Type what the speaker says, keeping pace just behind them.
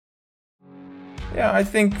Yeah, I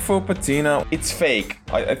think faux patina, it's fake.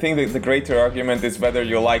 I think that the greater argument is whether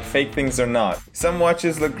you like fake things or not. Some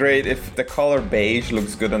watches look great. If the color beige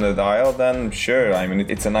looks good on the dial, then sure, I mean,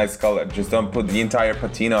 it's a nice color. Just don't put the entire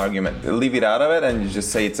patina argument. Leave it out of it and you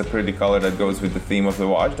just say it's a pretty color that goes with the theme of the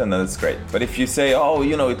watch, then that's great. But if you say, oh,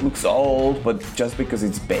 you know, it looks old, but just because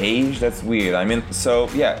it's beige, that's weird. I mean, so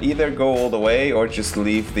yeah, either go all the way or just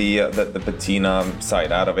leave the patina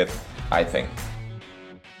side out of it, I think.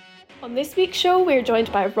 On this week's show, we're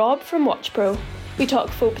joined by Rob from WatchPro. We talk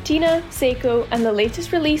faux patina, Seiko, and the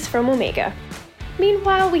latest release from Omega.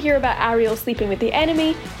 Meanwhile, we hear about Ariel sleeping with the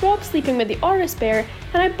enemy, Rob sleeping with the Oris bear,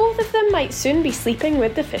 and how both of them might soon be sleeping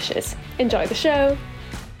with the fishes. Enjoy the show!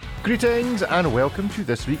 Greetings and welcome to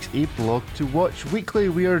this week's A Blog to Watch Weekly.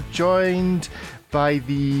 We are joined by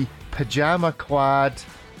the pyjama-clad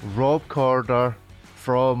Rob Corder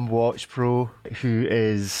from WatchPro, who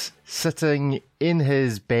is sitting in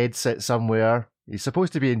his bed sit somewhere. He's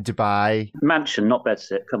supposed to be in Dubai. Mansion, not bed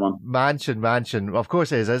sit, come on. Mansion. Of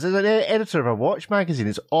course it is. As an editor of a watch magazine,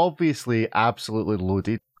 it's obviously absolutely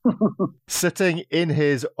loaded. Sitting in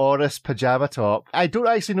his Oris pyjama top. I don't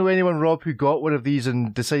actually know anyone, Rob, who got one of these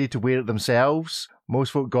and decided to wear it themselves.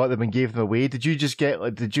 Most folk got them and gave them away. Did you get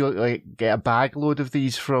a bag load of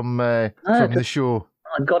these from the show?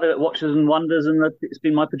 I got it at Watches and Wonders, and it's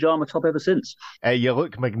been my pyjama top ever since. You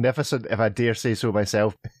look magnificent, if I dare say so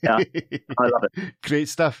myself. Yeah, I love it. Great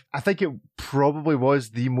stuff. I think it probably was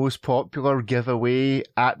the most popular giveaway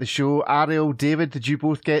at the show. Ariel, David, did you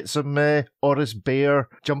both get some Oris Bear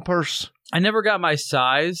jumpers? I never got my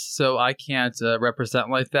size, so I can't represent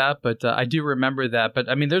like that, but I do remember that. But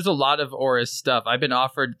I mean, there's a lot of Oris stuff. I've been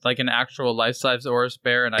offered like an actual life-size Oris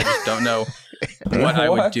Bear, and I just don't know what I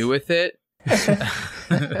would do with it. Is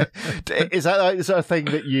that like the sort of thing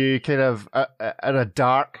that you kind of in a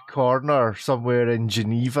dark corner somewhere in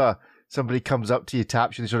Geneva, somebody comes up to you,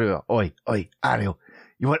 taps you, and sort of go, "Oi, Ariel,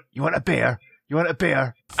 you want a bear? You want a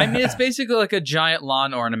bear?" I mean, it's basically like a giant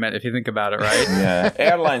lawn ornament if you think about it, right? Yeah,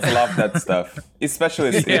 airlines love that stuff.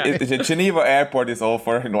 Especially Geneva Airport is all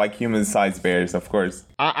for like human-sized bears, of course.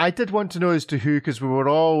 I did want to know as to who, because we were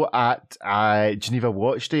all at Geneva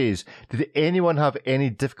Watch Days. Did anyone have any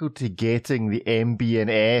difficulty getting the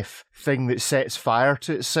MB&F thing that sets fire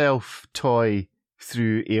to itself toy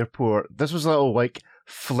through airport? This was a little like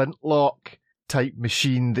flintlock type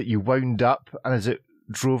machine that you wound up, and as it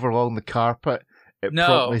drove along the carpet, it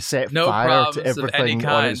promptly set fire to everything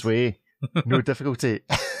on its way. No difficulty.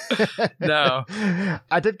 No.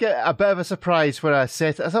 I did get a bit of a surprise when I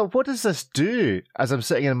set it. I thought, what does this do? As I'm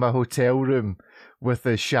sitting in my hotel room with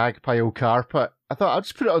the shag pile carpet, I thought I'll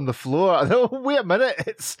just put it on the floor. I thought, oh, wait a minute,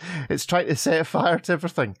 it's trying to set fire to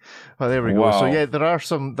everything. Oh, there we go. Wow. So yeah, there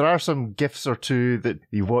are some gifts or two that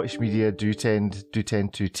the watch media do tend to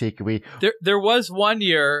take away. There was one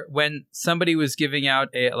year when somebody was giving out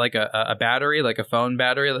a battery, like a phone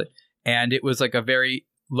battery, and it was like a very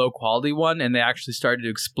low quality one, and they actually started to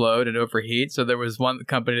explode and overheat. So there was one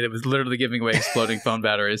company that was literally giving away exploding phone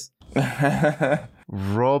batteries.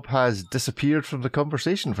 Rob has disappeared from the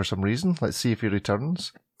conversation for some reason. Let's see if he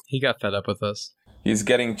returns. He got fed up with us. He's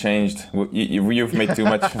getting changed. You've made too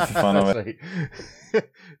much fun of it. Right.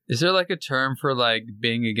 Is there like a term for like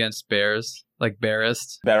being against bears? Like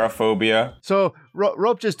bearist? Barophobia. So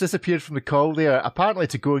Rob just disappeared from the call there, apparently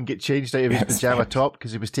to go and get changed out of his pyjama top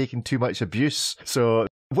because he was taking too much abuse. So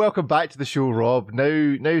welcome back to the show, Rob.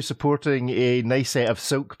 Now supporting a nice set of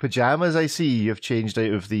silk pyjamas. I see you've changed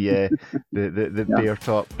out of the bear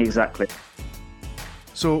top. Exactly.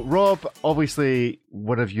 So, Rob, obviously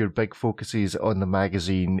one of your big focuses on the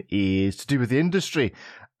magazine is to do with the industry.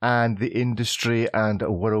 And the industry and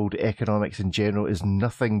world economics in general is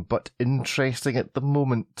nothing but interesting at the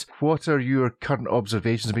moment. What are your current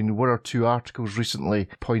observations? I mean, one or two articles recently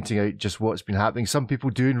pointing out just what's been happening. Some people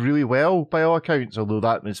doing really well by all accounts, although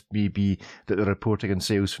that may be that they're reporting on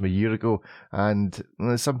sales from a year ago. And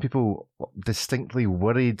some people distinctly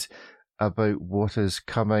worried about what is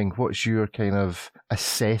coming. What's your kind of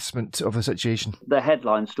assessment of the situation? The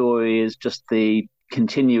headline story is just the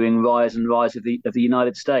continuing rise of the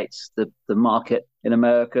United States. The market in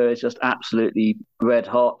America is just absolutely red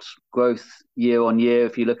hot. Growth year on year,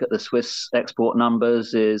 if you look at the Swiss export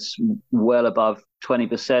numbers, is well above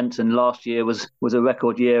 20%, and last year was a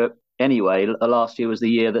record year anyway. Last year was the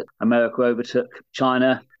year that America overtook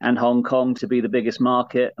China and Hong Kong to be the biggest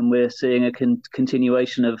market, and we're seeing a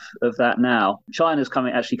continuation of that now. China's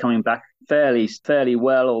coming back fairly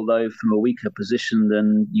well, although from a weaker position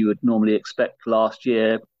than you would normally expect last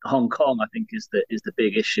year. Hong Kong, I think, is the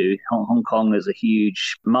big issue. Hong Kong is a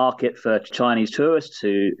huge market for Chinese tourists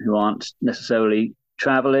who aren't necessarily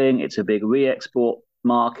traveling. It's a big re-export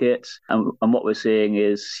market, and what we're seeing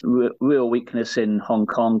is real weakness in Hong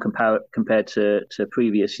Kong compared to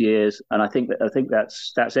previous years, and I think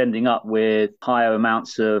that's ending up with higher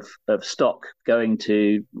amounts of stock going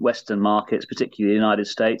to Western markets, particularly the United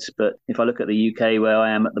States. But if I look at the UK, where I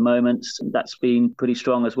am at the moment, that's been pretty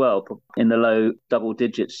strong as well, in the low double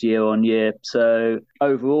digits year on year. So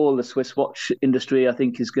overall, the Swiss watch industry, I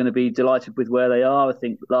think, is going to be delighted with where they are. I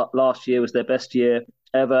think last year was their best year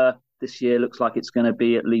ever. This year looks like it's going to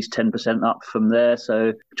be at least 10% up from there.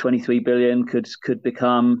 So 23 billion could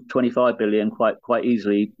become 25 billion quite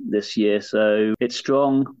easily this year. So it's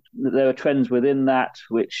strong. There are trends within that,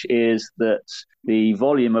 which is that the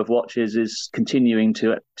volume of watches is continuing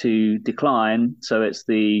to decline. So it's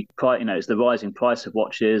the rising price of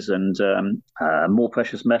watches and more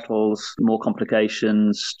precious metals, more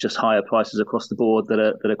complications, just higher prices across the board that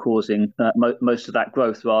are causing most of that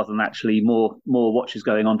growth, rather than actually more watches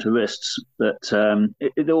going onto wrists. But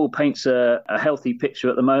it all paints a healthy picture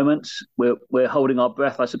at the moment. We're holding our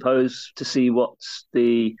breath, I suppose, to see what's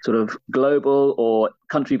the sort of global or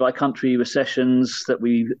country by country recessions that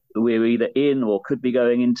we're either in or could be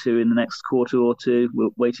going into in the next quarter or two. We're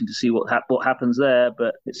waiting to see what happens there,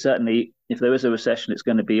 but it's certainly, if there is a recession, it's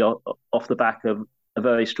going to be off the back of a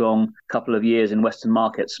very strong couple of years in Western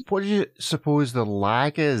markets. What do you suppose the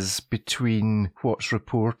lag is between what's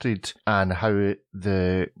reported and how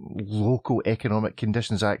the local economic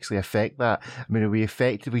conditions actually affect that? I mean, are we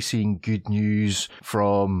effectively seeing good news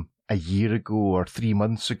from a year ago or 3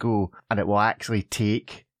 months ago, and it will actually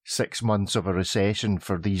take 6 months of a recession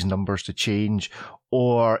for these numbers to change?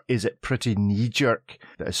 Or is it pretty knee-jerk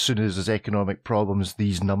that as soon as there's economic problems,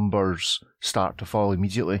 these numbers start to fall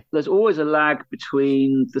immediately? There's always a lag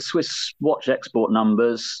between the Swiss watch export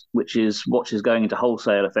numbers, which is watches going into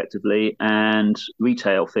wholesale effectively, and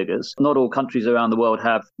retail figures. Not all countries around the world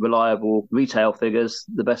have reliable retail figures.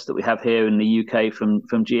 The best that we have here in the UK from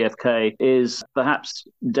GfK is perhaps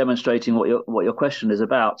demonstrating what your question is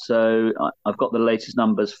about. So I've got the latest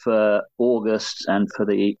numbers for August and for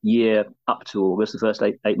the year up to August, the first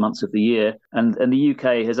eight months of the year. And the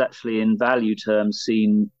UK has actually, in value terms,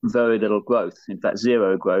 seen very little growth, in fact,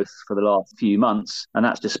 zero growth for the last few months. And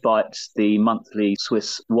that's despite the monthly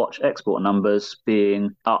Swiss watch export numbers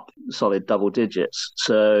being up solid double digits.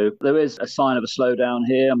 So there is a sign of a slowdown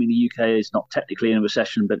here. I mean, the UK is not technically in a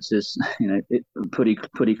recession, but it's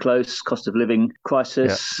pretty close. Cost of living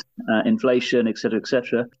crisis, inflation, et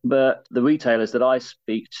cetera. But the retailers that I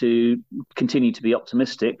speak to continue to be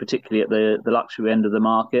optimistic, particularly at the luxury end of the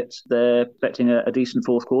market. They're expecting a decent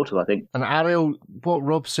fourth quarter, I think. And Ariel, what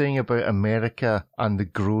Rob's saying about America and the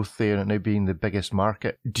growth there and it now being the biggest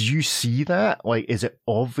market, do you see that? Like, is it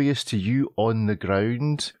obvious to you on the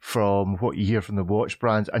ground from what you hear from the watch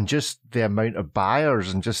brands and just the amount of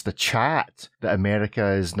buyers and just the chat that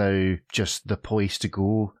America is now just the place to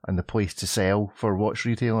go and the place to sell for watch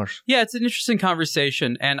retailers? Yeah, it's an interesting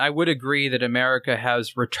conversation, and I would agree that America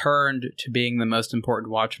has returned to being the most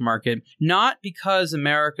important watch market, not because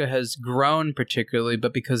America has grown particularly,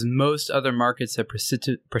 but because most other markets have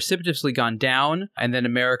precipitously gone down, and then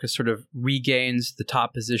America sort of regains the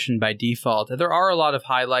top position by default. There are a lot of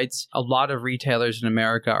highlights. A lot of retailers in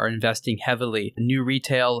America are investing heavily. New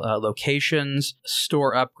retail locations,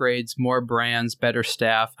 store upgrades, more brands, better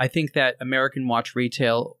staff. I think that American watch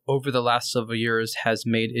retail over the last several years has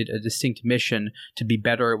made it a distinct mission to be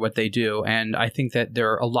better at what they do. And I think that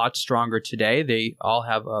they're a lot stronger today. They all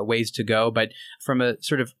have ways to go. But from a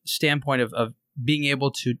sort of standpoint of being able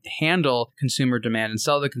to handle consumer demand and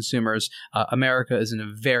sell to consumers, America is in a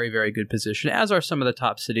very, very good position, as are some of the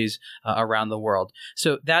top cities around the world.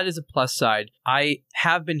 So that is a plus side. I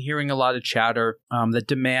have been hearing a lot of chatter that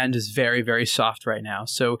demand is very, very soft right now.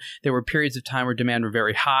 So there were periods of time where demand were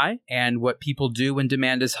very high. And what people do when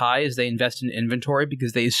demand is high is they invest in inventory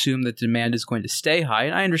because they assume that demand is going to stay high.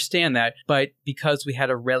 And I understand that. But because we had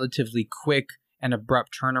a relatively quick and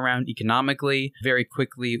abrupt turnaround economically. Very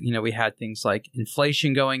quickly, we had things like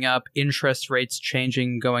inflation going up, interest rates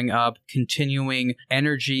changing, going up, continuing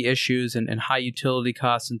energy issues and high utility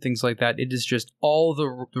costs and things like that. It is just all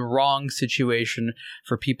the wrong situation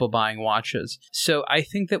for people buying watches. So I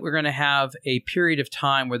think that we're going to have a period of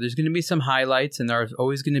time where there's going to be some highlights and there's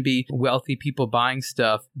always going to be wealthy people buying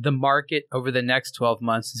stuff. The market over the next 12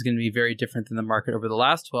 months is going to be very different than the market over the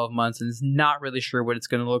last 12 months, and it's not really sure what it's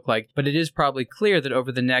going to look like. But it is probably clear that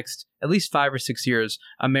over the next at least 5 or 6 years,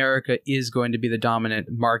 America is going to be the dominant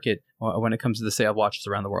market when it comes to the sale of watches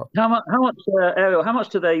around the world. How much, Ariel? How much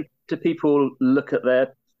do people look at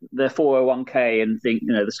their 401k and think,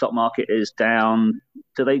 the stock market is down?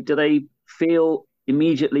 Do they feel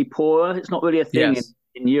immediately poorer. It's not really a thing Yes.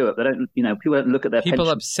 in Europe. They don't, people don't look at their People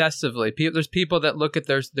pension. obsessively. There's people that look at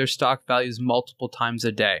their stock values multiple times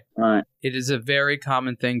a day. Right. It is a very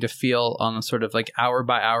common thing to feel on a sort of like hour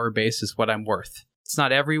by hour basis what I'm worth. It's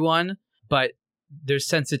not everyone, but there's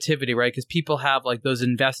sensitivity, right? Because people have like those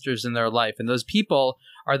investors in their life, and those people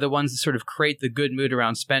are the ones that sort of create the good mood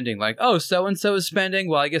around spending. Like, oh, so-and-so is spending.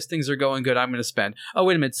 Well, I guess things are going good. I'm going to spend. Oh,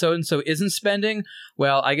 wait a minute. So-and-so isn't spending.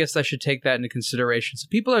 Well, I guess I should take that into consideration. So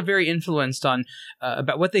people are very influenced on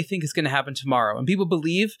about what they think is going to happen tomorrow. And people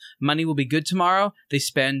believe money will be good tomorrow. They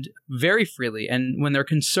spend very freely. And when they're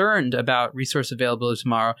concerned about resource availability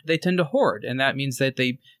tomorrow, they tend to hoard. And that means that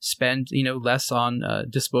they spend, less on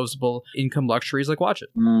disposable income luxuries like watches.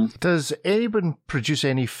 Does anyone produce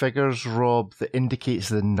any figures, Rob, that indicates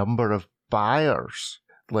the number of buyers,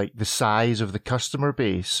 like the size of the customer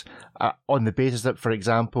base, on the basis that, for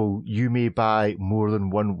example, you may buy more than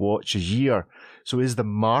one watch a year? So is the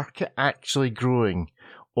market actually growing,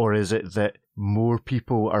 or is it that more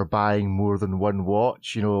people are buying more than one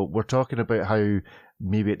watch? We're talking about how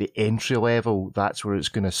maybe at the entry level, that's where it's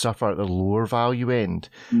going to suffer at the lower value end.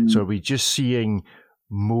 So are we just seeing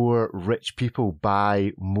more rich people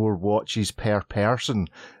buy more watches per person,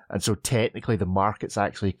 and so technically the market's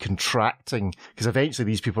actually contracting, because eventually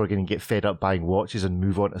these people are going to get fed up buying watches and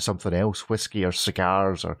move on to something else, whiskey or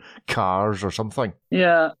cigars or cars or something?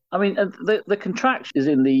 Yeah, I mean, the contraction is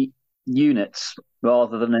in the units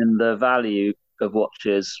rather than in the value of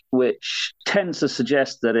watches, which tends to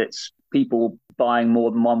suggest that it's people buying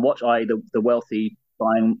more than one watch, i.e. the wealthy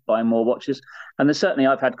buying more watches. And there's certainly,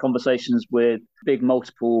 I've had conversations with big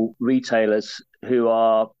multiple retailers who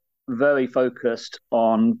are very focused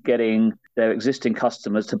on getting their existing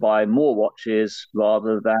customers to buy more watches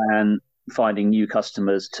rather than finding new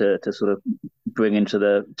customers to sort of bring into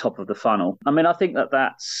the top of the funnel. I mean, I think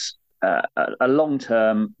that's a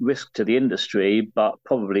long-term risk to the industry, but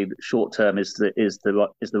probably short-term is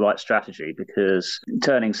the right strategy, because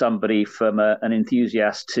turning somebody from an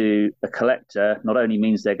enthusiast to a collector not only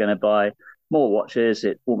means they're going to buy more watches,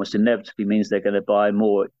 it almost inevitably means they're going to buy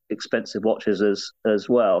more expensive watches as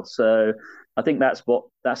well. So I think that's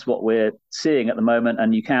what we're seeing at the moment,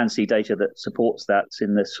 and you can see data that supports that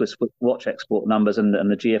in the Swiss watch export numbers and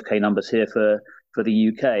the GfK numbers here for the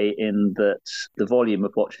UK, in that the volume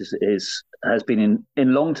of watches has been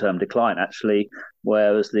in long-term decline, actually,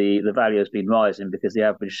 whereas the value has been rising because the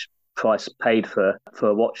average price paid for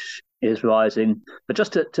a watch is rising. But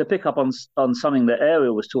just to pick up on something that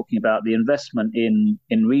Ariel was talking about, the investment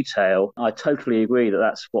in retail, I totally agree that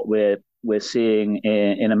that's what we're seeing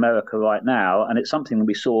in America right now. And it's something that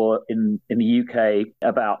we saw in the UK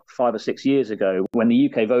about 5 or 6 years ago. When the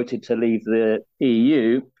UK voted to leave the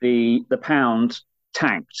EU, the pound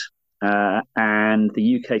tanked, and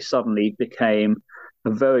the UK suddenly became a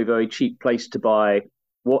very, very cheap place to buy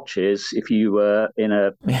watches if you were in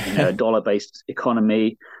a dollar-based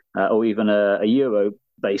economy or even a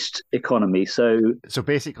euro-based economy. So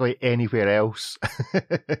basically anywhere else.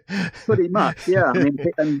 Pretty much, yeah. I mean,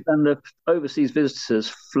 and the overseas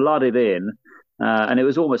visitors flooded in, and it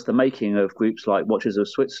was almost the making of groups like Watches of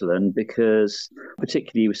Switzerland, because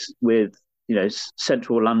particularly with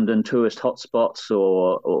central London tourist hotspots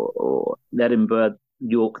or Edinburgh,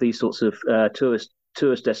 York, these sorts of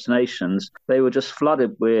tourist destinations, they were just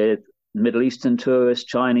flooded with Middle Eastern tourists,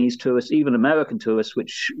 Chinese tourists, even American tourists,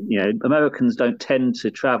 which, Americans don't tend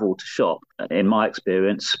to travel to shop, in my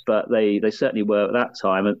experience, but they certainly were at that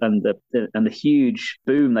time. And the huge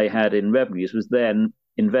boom they had in revenues was then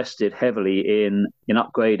invested heavily in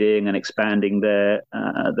upgrading and expanding their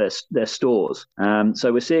stores.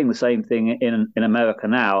 So we're seeing the same thing in America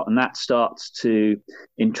now, and that starts to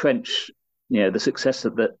entrench the success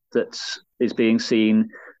that is being seen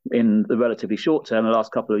in the relatively short term. The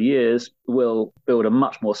last couple of years will build a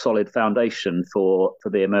much more solid foundation for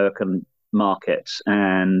the American market,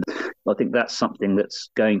 and I think that's something that's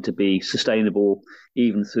going to be sustainable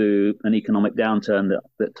even through an economic downturn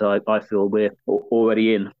that I feel we're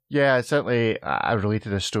already in. Yeah, certainly. I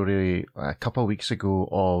related a story a couple of weeks ago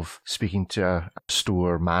of speaking to a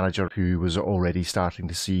store manager who was already starting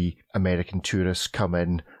to see American tourists come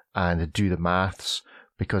in and do the maths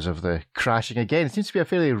because of the crashing again. It seems to be a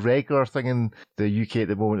fairly regular thing in the UK at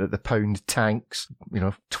the moment that the pound tanks,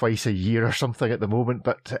 twice a year or something at the moment,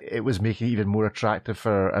 but it was making it even more attractive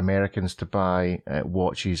for Americans to buy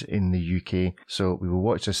watches in the UK. So we will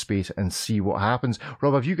watch this space and see what happens.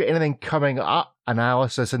 Rob, have you got anything coming up,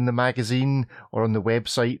 analysis in the magazine or on the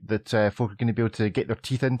website that folk are going to be able to get their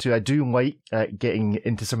teeth into? I do like getting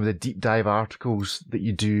into some of the deep dive articles that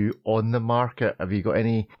you do on the market. Have you got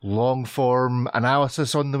any long form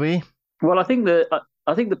analysis on the way? Well, I think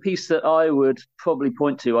the piece that I would probably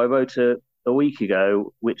point to, I wrote a week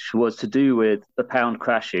ago, which was to do with the pound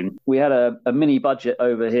crashing. We had a mini budget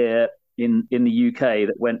over here in the UK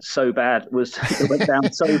that went so bad it went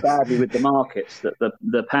down so badly with the markets that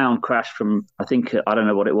the pound crashed from, I think, I don't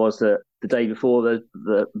know what it was, the day before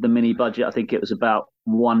the mini budget. I think it was about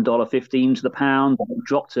 $1.15 to the pound. It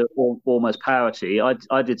dropped to almost parity.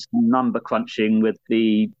 I did some number crunching with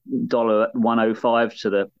the dollar at 105 to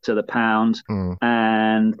the pound,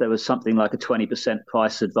 and there was something like a 20%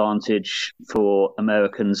 price advantage for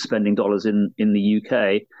Americans spending dollars in the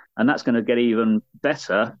UK. And that's going to get even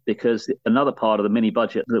better because another part of the mini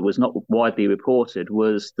budget that was not widely reported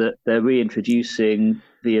was that they're reintroducing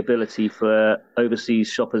the ability for overseas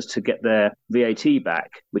shoppers to get their VAT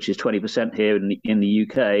back, which is 20% here in the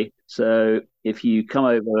UK. So if you come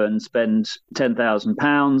over and spend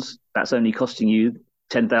 £10,000, that's only costing you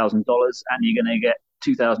 $10,000, and you're going to get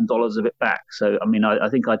 $2,000 of it back. So, I mean, I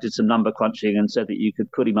think I did some number crunching and said that you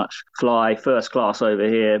could pretty much fly first class over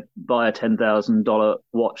here, buy a $10,000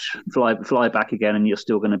 watch, fly back again, and you're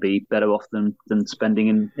still going to be better off than spending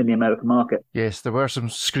in the American market. Yes, there were some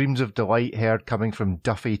screams of delight heard coming from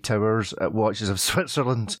Duffy Towers at Watches of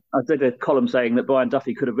Switzerland. I did a column saying that Brian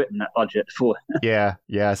Duffy could have written that budget for. Yeah,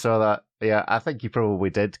 I saw that. Yeah, I think he probably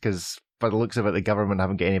did because by the looks of it, the government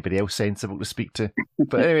haven't got anybody else sensible to speak to.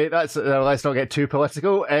 But anyway, let's not get too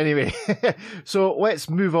political. Anyway, so let's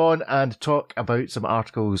move on and talk about some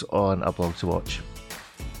articles on A Blog to Watch.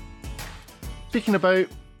 Speaking about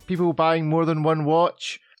people buying more than one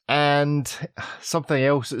watch, and something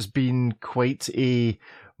else that's been quite a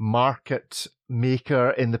market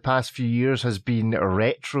maker in the past few years has been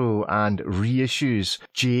retro and reissues.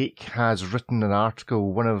 Jake has written an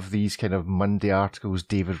article, one of these kind of Monday articles.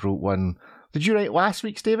 David wrote one. Did you write last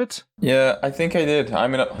week's, David? Yeah, I think I did. I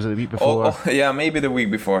mean, was it the week before? Yeah, maybe the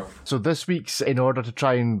week before. So this week's, in order to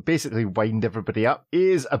try and basically wind everybody up,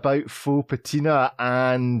 is about faux patina.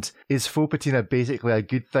 And is faux patina basically a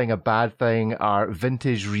good thing, a bad thing? Are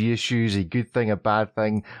vintage reissues a good thing, a bad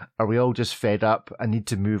thing? Are we all just fed up? I need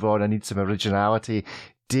to move on. I need some originality.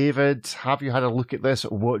 David, have you had a look at this?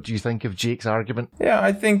 What do you think of Jake's argument? Yeah,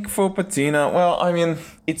 I think faux patina, well, I mean,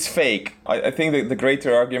 it's fake. I think that the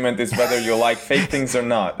greater argument is whether you like fake things or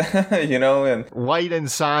not, you know? And line and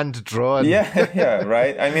sand drawn. Yeah,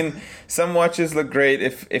 right? I mean, some watches look great.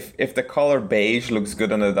 If the color beige looks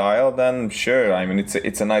good on the dial, then sure. I mean,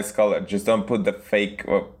 it's a nice color. Just don't put the fake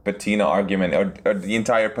patina argument or the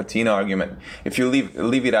entire patina argument. If you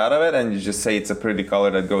leave it out of it and you just say it's a pretty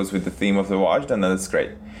color that goes with the theme of the watch, then that's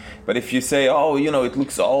great. But if you say, oh, you know, it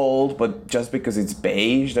looks old, but just because it's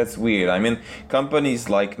beige, that's weird. I mean, companies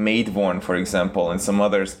like Maidvorn, for example, and some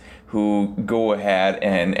others who go ahead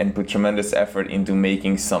and put tremendous effort into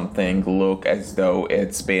making something look as though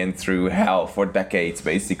it's been through hell for decades,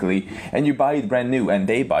 basically. And you buy it brand new, and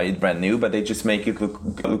they buy it brand new, but they just make it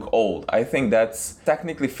look old. I think that's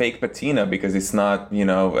technically fake patina because it's not, you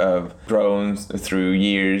know, grown through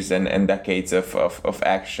years and decades of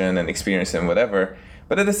action and experience and whatever.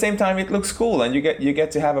 But at the same time, it looks cool, and you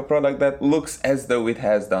get to have a product that looks as though it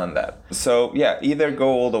has done that. So yeah, either go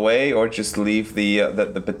all the way or just leave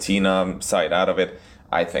the patina side out of it,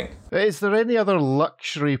 I think. Is there any other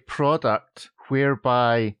luxury product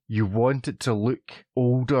whereby you want it to look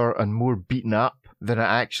older and more beaten up than it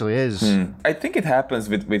actually is? I think it happens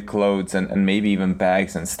with clothes and maybe even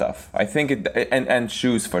bags and stuff. I think and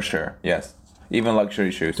shoes for sure, yes. Even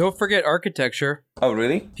luxury shoes. Don't forget architecture. Oh,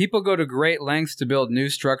 really? People go to great lengths to build new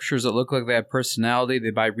structures that look like they have personality. They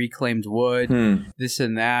buy reclaimed wood, this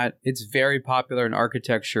and that. It's very popular in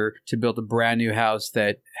architecture to build a brand new house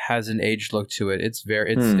that has an aged look to it. It's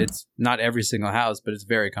not every single house, but it's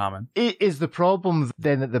very common. Is the problem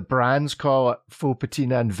then that the brands call it faux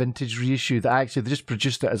patina and vintage reissue that actually they just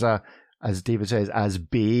produced it as David says, as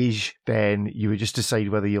beige, then you would just decide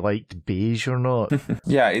whether you liked beige or not.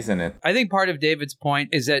 Yeah, isn't it? I think part of David's point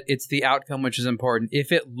is that it's the outcome which is important.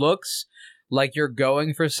 If it looks like you're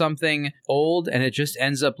going for something old and it just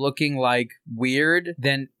ends up looking like weird,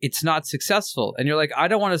 then it's not successful. And you're like, I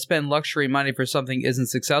don't want to spend luxury money for something isn't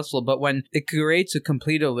successful. But when it creates a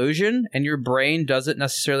complete illusion and your brain doesn't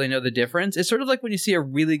necessarily know the difference, it's sort of like when you see a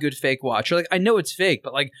really good fake watch. You're like, I know it's fake,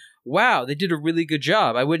 but like, wow, they did a really good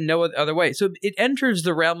job. I wouldn't know it the other way. So it enters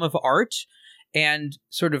the realm of art and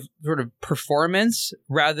sort of performance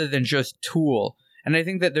rather than just tool. And I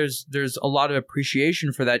think that there's a lot of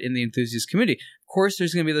appreciation for that in the enthusiast community. Of course,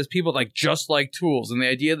 there's going to be those people like just like tools, and the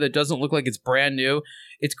idea that it doesn't look like it's brand new,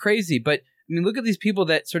 it's crazy. But I mean, look at these people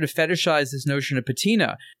that sort of fetishize this notion of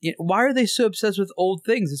patina. Why are they so obsessed with old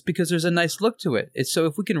things? It's because there's a nice look to it. So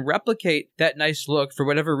if we can replicate that nice look for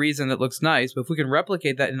whatever reason that looks nice, but if we can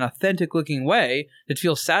replicate that in an authentic looking way that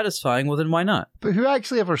feels satisfying, well, then why not? But who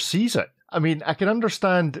actually ever sees it? I mean, I can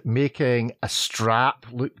understand making a strap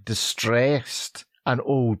look distressed and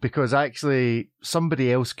old because actually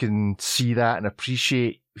somebody else can see that and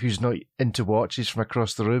appreciate who's not into watches from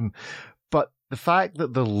across the room. But the fact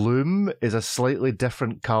that the loom is a slightly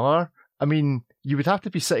different colour, I mean, you would have to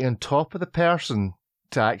be sitting on top of the person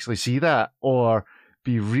to actually see that, or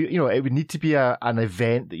be it would need to be an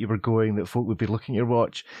event that you were going that folk would be looking at your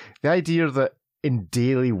watch. The idea that in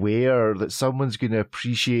daily wear that someone's going to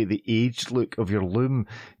appreciate the aged look of your loom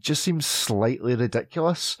just seems slightly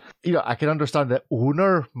ridiculous. I can understand the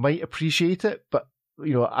owner might appreciate it, but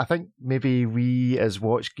I think maybe we as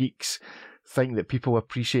watch geeks think that people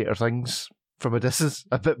appreciate our things from a distance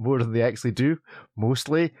a bit more than they actually do.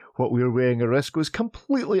 Mostly what we're wearing at Risco is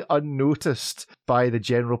completely unnoticed by the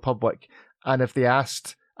general public, and if they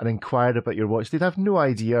asked and inquired about your watch, they'd have no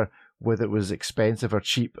idea whether it was expensive or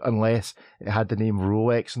cheap unless it had the name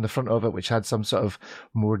Rolex on the front of it, which had some sort of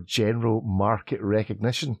more general market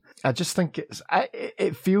recognition. I just think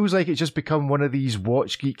it feels like it's just become one of these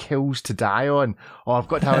watch geek hills to die on. Oh, I've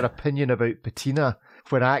got to have an opinion about patina,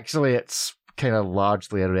 when actually it's kind of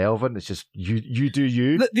largely irrelevant. It's just you do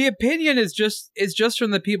you. The opinion is just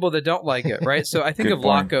from the people that don't like it, right? So I think of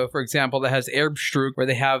Laco, for example, that has Erbstruck, where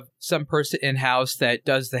they have some person in-house that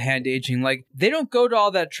does the hand aging. Like, they don't go to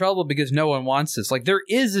all that trouble because no one wants this. Like, there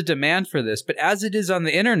is a demand for this, but as it is on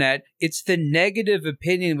the internet, it's the negative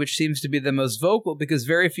opinion which seems to be the most vocal, because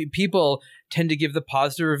very few people tend to give the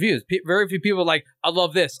positive reviews. Very few people are like, I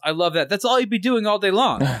love this, I love that. That's all you'd be doing all day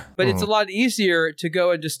long. But it's a lot easier to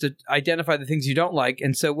go and just to identify the things you don't like.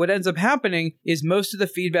 And so what ends up happening is most of the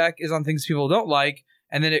feedback is on things people don't like.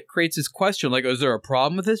 And then it creates this question like, is there a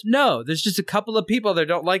problem with this? No, there's just a couple of people that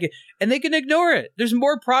don't like it, and they can ignore it. There's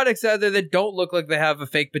more products out there that don't look like they have a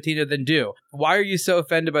fake patina than do. Why are you so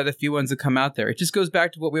offended by the few ones that come out there? It just goes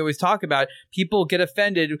back to what we always talk about. People get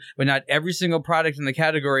offended when not every single product in the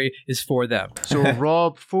category is for them. So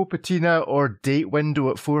Rob, faux patina or date window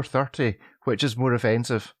at 4:30, which is more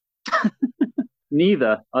offensive?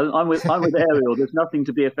 Neither. I'm with Ariel. There's nothing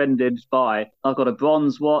to be offended by. I've got a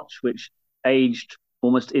bronze watch which aged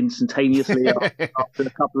almost instantaneously after a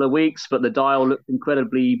couple of weeks, but the dial looked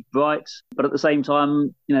incredibly bright. But at the same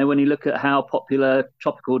time, when you look at how popular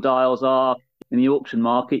tropical dials are in the auction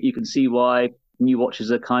market, you can see why new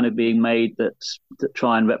watches are kind of being made that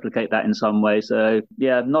try and replicate that in some way. So,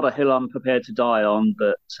 yeah, not a hill I'm prepared to die on,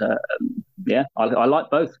 but I like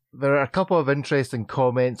both. There are a couple of interesting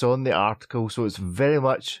comments on the article, so it's very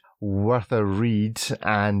much worth a read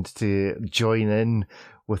and to join in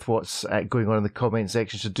with what's going on in the comment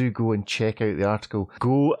section. So do go and check out the article.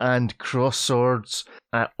 Go and cross swords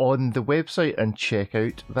on the website and check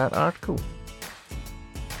out that article.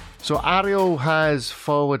 So Ariel has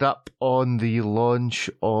followed up on the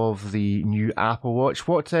launch of the new Apple Watch.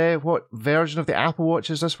 What version of the Apple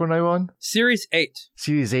Watch is this we're now on? Series 8.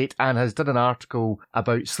 Series 8, and has done an article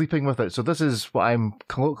about sleeping with it. So this is what I'm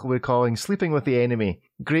colloquially calling Sleeping with the Enemy.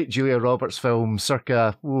 Great Julia Roberts film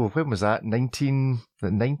circa, when was that? The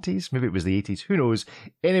 90s? Maybe it was the 80s. Who knows?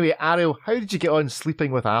 Anyway, Ariel, how did you get on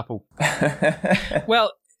sleeping with Apple?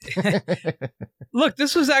 Well, look,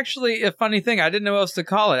 this was actually a funny thing. I didn't know what else to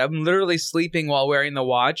call it. I'm literally sleeping while wearing the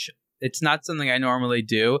watch. It's not something I normally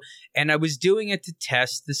do. And I was doing it to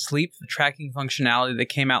test the sleep tracking functionality that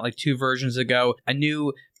came out like 2 versions ago. A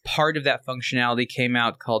new part of that functionality came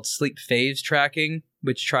out called sleep phase tracking,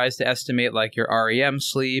 which tries to estimate like your REM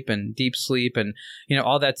sleep and deep sleep and,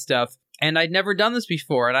 all that stuff. And I'd never done this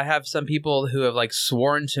before. And I have some people who have like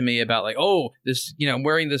sworn to me about like, oh, this, I'm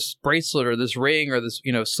wearing this bracelet or this ring or this,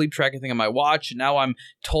 sleep tracking thing on my watch. And now I'm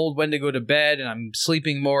told when to go to bed and I'm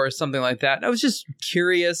sleeping more or something like that. And I was just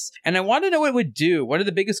curious and I wanted to know what it would do. One of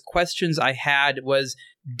the biggest questions I had was,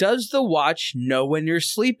 does the watch know when you're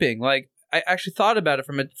sleeping? Like, I actually thought about it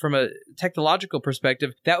from a technological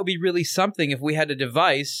perspective. That would be really something if we had a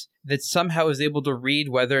device that somehow is able to read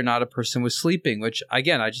whether or not a person was sleeping, which,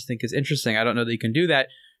 again, I just think is interesting. I don't know that you can do that.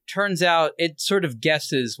 Turns out it sort of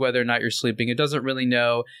guesses whether or not you're sleeping. It doesn't really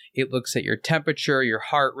know. It looks at your temperature, your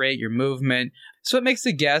heart rate, your movement. So it makes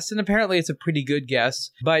a guess, and apparently it's a pretty good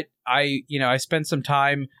guess. But I spent some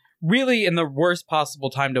time really in the worst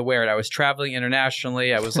possible time to wear it. I was traveling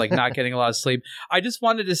internationally. I was like not getting a lot of sleep. I just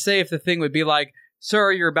wanted to say if the thing would be like,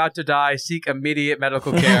 sir, you're about to die, seek immediate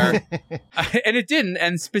medical care. And it didn't.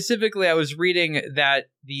 And specifically, I was reading that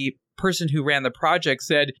the person who ran the project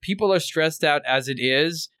said people are stressed out as it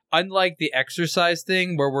is. unlike the exercise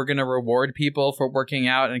thing where we're going to reward people for working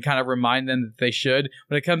out and kind of remind them that they should,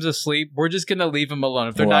 when it comes to sleep, we're just going to leave them alone.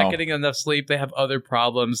 If they're not getting enough sleep, they have other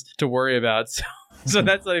problems to worry about. So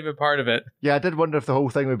that's not even part of it. Yeah, I did wonder if the whole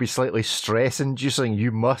thing would be slightly stress-inducing.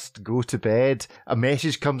 You must go to bed. A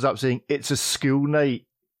message comes up saying, it's a school night.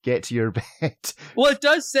 Get to your bed. Well, it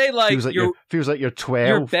does say feels like you're 12.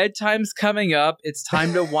 Your bedtime's coming up. It's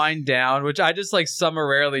time to wind down, which I just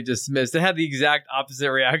summarily dismissed. It had the exact opposite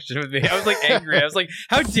reaction with me. I was angry. I was like,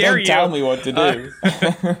 how dare you? Tell me what to do.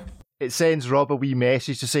 It sends Rob a wee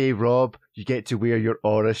message to say, Rob, you get to wear your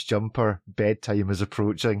Oris jumper. Bedtime is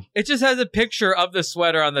approaching. It just has a picture of the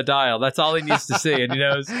sweater on the dial. That's all he needs to see, and he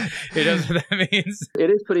knows what that means. It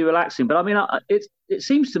is pretty relaxing, but I mean, it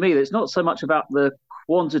seems to me that it's not so much about the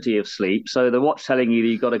quantity of sleep. So the watch telling you that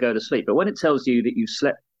you've got to go to sleep, but when it tells you that you've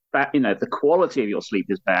slept back, if the quality of your sleep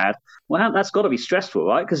is bad, well, that's got to be stressful,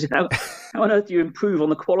 right? Because how on earth do you improve on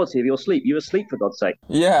the quality of your sleep? You're asleep, for God's sake.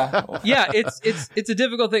 Yeah. Yeah, it's a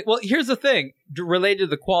difficult thing. Well, here's the thing related to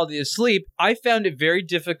the quality of sleep. I found it very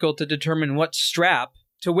difficult to determine what strap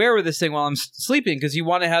to wear with this thing while I'm sleeping, because you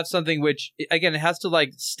want to have something which, again, it has to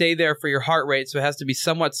stay there for your heart rate, so it has to be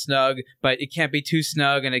somewhat snug, but it can't be too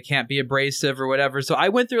snug and it can't be abrasive or whatever. So I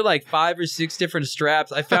went through 5 or 6 different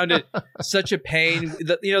straps. I found it such a pain.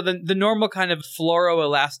 The normal kind of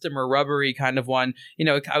fluoroelastomer rubbery kind of one,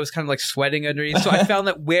 I was kind of sweating underneath. So I found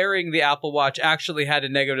that wearing the Apple Watch actually had a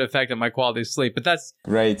negative effect on my quality of sleep. But that's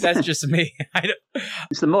just me.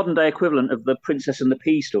 It's the modern day equivalent of the Princess and the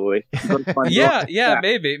Pea story. Yeah.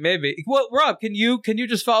 Maybe. Well, Rob, can you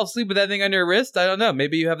just fall asleep with that thing on your wrist? I don't know.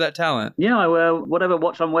 Maybe you have that talent. Yeah, I wear whatever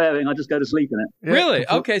watch I'm wearing. I just go to sleep in it. Yeah. Really?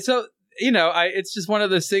 Okay. So, it's just one of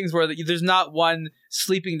those things where there's not one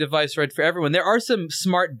sleeping device right for everyone. There are some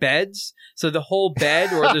smart beds. So the whole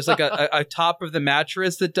bed, or there's a top of the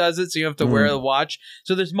mattress that does it. So you don't have to wear the watch.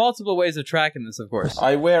 So there's multiple ways of tracking this, of course.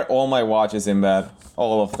 I wear all my watches in bed.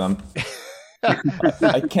 All of them.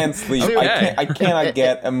 I can't sleep. Okay. I cannot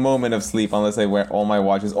get a moment of sleep unless I wear all my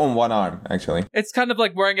watches on one arm, actually. It's kind of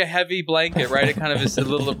like wearing a heavy blanket, right? It kind of is a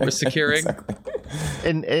little more securing. Exactly.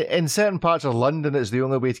 In certain parts of London, it's the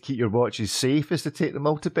only way to keep your watches safe is to take them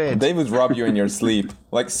all to bed. They would rob you in your sleep.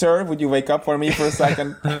 Sir, would you wake up for me for a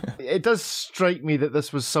second? It does strike me that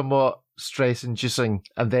this was somewhat stress-inducing,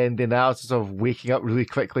 and then the analysis of waking up really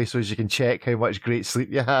quickly so as you can check how much great sleep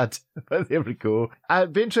you had. But there we go.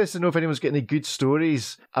 I'd be interested to know if anyone's got any good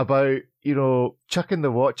stories about, chucking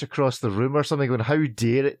the watch across the room or something, going, how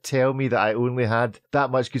dare it tell me that I only had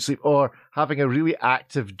that much good sleep, or having a really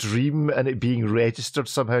active dream and it being registered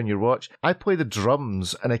somehow in your watch. I play the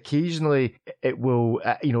drums, and occasionally it will,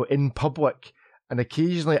 in public, and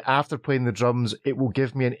occasionally after playing the drums, it will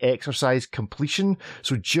give me an exercise completion.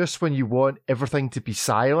 So just when you want everything to be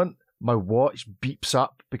silent, my watch beeps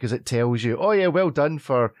up because it tells you, oh yeah, well done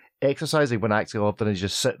for exercising, when actually all I've done is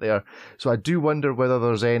just sit there. So I do wonder whether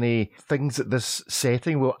there's any things that this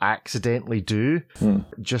setting will accidentally do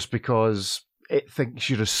just because it thinks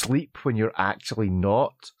you're asleep when you're actually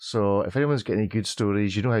not. So if anyone's got any good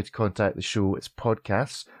stories, you know how to contact the show. It's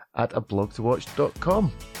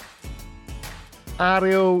podcast@ablogtowatch.com.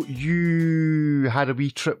 Ariel, you had a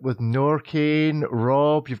wee trip with Norqain.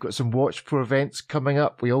 Rob, you've got some Watch Pro events coming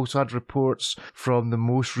up. We also had reports from the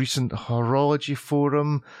most recent Horology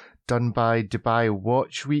Forum done by Dubai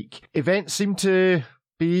Watch Week. Events seem to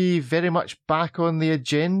be very much back on the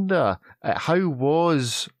agenda. How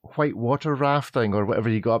was whitewater rafting, or whatever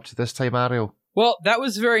you got up to this time, Ariel? Well, that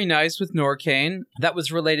was very nice with Norqain. That was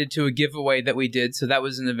related to a giveaway that we did. So that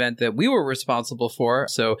was an event that we were responsible for.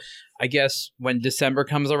 So I guess when December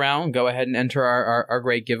comes around, go ahead and enter our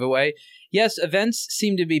great giveaway. Yes, events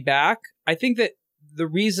seem to be back. I think that the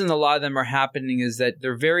reason a lot of them are happening is that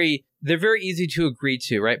they're very easy to agree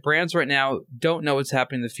to, right? Brands right now don't know what's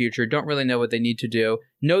happening in the future, don't really know what they need to do,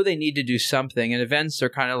 know they need to do something. And events are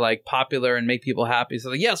kind of popular and make people happy.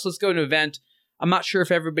 So yes, let's go to an event. I'm not sure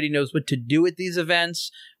if everybody knows what to do at these events,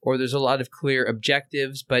 or there's a lot of clear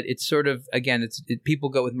objectives, but it's sort of, again, people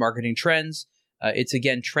go with marketing trends. It's,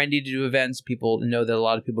 again, trendy to do events. People know that a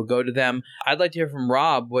lot of people go to them. I'd like to hear from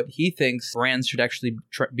Rob what he thinks brands should actually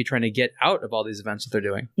be trying to get out of all these events that they're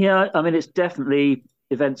doing. Yeah, I mean, it's definitely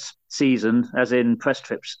events season, as in press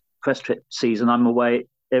trip season. I'm away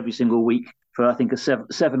every single week for, I think, a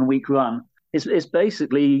 7-week run. It's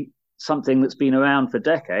basically something that's been around for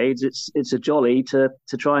decades. It's a jolly to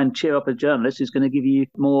try and cheer up a journalist who's going to give you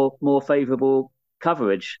more favourable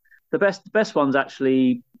coverage. The best ones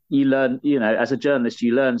actually, you learn, as a journalist,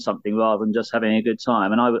 you learn something rather than just having a good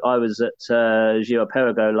time. And I was at Giro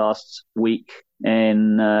Perregaux last week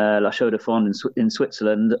in La Chaux de Fonds in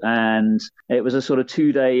Switzerland, and it was a sort of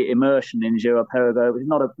 2-day immersion in Girard-Perregaux, which is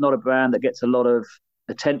not a brand that gets a lot of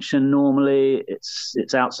attention normally.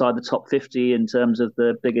 It's outside the top 50 in terms of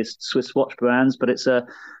the biggest Swiss watch brands, but it's a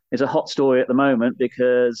hot story at the moment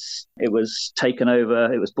because it was taken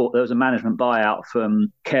over. It was bought. There was a management buyout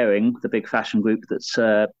from Kering, the big fashion group that's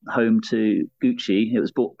home to Gucci. It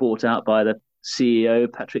was bought out by the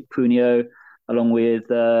CEO Patrick Pruniaux, along with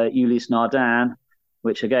Ulysse Nardin,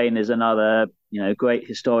 which again is another great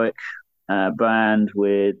historic brand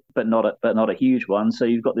but not a huge one. So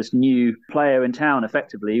you've got this new player in town,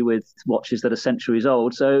 effectively, with watches that are centuries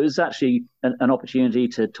old. So it was actually an opportunity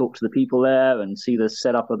to talk to the people there and see the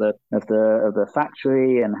setup of the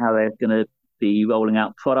factory and how they're going to be rolling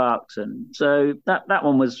out products. And so that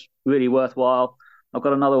one was really worthwhile. I've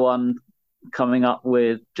got another one coming up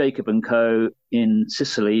with Jacob & Co. in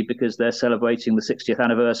Sicily because they're celebrating the 60th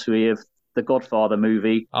anniversary of the Godfather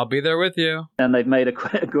movie. I'll be there with you. And they've made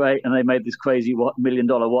they made this crazy $1 million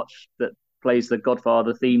watch that plays the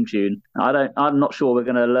Godfather theme tune. I'm not sure we're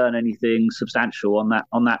going to learn anything substantial on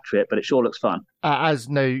that trip, but it sure looks fun. As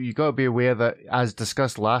now, you got to be aware that, as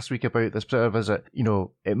discussed last week about this particular visit,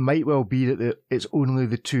 it might well be that it's only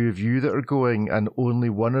the two of you that are going, and only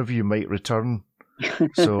one of you might return.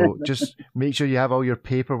 So just make sure you have all your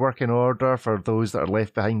paperwork in order for those that are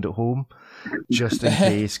left behind at home, just in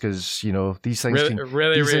case, because these things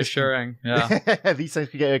really reassuring. Yeah, these things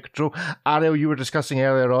can get out of control. Ariel, you were discussing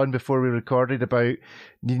earlier on before we recorded about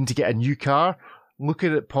needing to get a new car. Look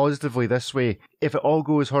at it positively this way: if it all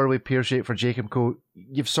goes horribly pear-shaped for Jacob Co.,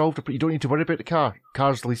 you've solved it. You don't need to worry about the car.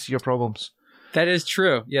 Car's the least of your problems. That is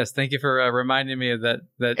true. Yes, thank you for reminding me of that.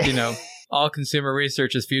 All consumer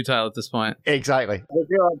research is futile at this point. Exactly. The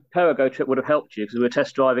Girard-Perregaux trip would have helped you because we were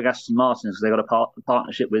test driving Aston Martins because they got a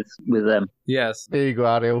partnership with them. Yes. There you go,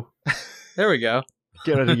 Ariel. There we go.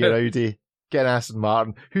 Get rid of your Audi. Get an Aston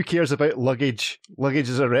Martin. Who cares about luggage? Luggage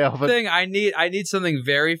is irrelevant. I need something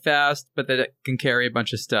very fast, but that it can carry a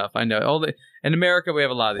bunch of stuff. I know. In America, we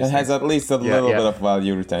have a lot of these. It has at least a little bit of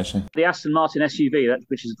value retention. The Aston Martin SUV,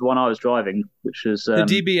 which is the one I was driving, which was the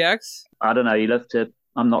DBX. I don't know. You'll have to.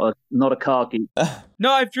 I'm not a car geek.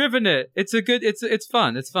 No, I've driven it. It's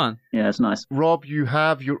fun. It's fun. Yeah, it's nice. Rob, you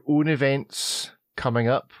have your own events coming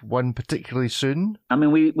up, one particularly soon. I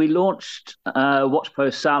mean, we launched Watch Pro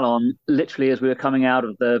Salon literally as we were coming out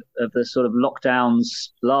of the sort of lockdowns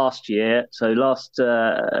last year. So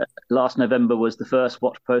last November was the first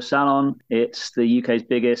Watch Pro Salon. It's the UK's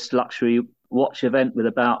biggest luxury watch event with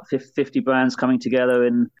about 50 brands coming together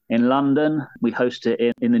in London. We host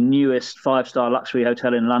it in the newest 5-star luxury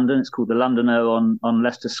hotel in London. It's called the Londoner on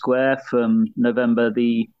Leicester Square from November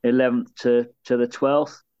the 11th to the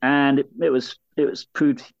 12th. And it was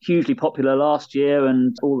proved hugely popular last year,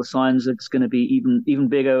 and all the signs it's going to be even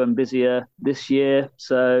bigger and busier this year.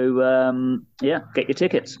 So get your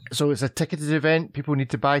tickets. So it's a ticketed event. People need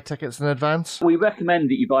to buy tickets in advance. We recommend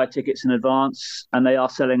that you buy tickets in advance, and they are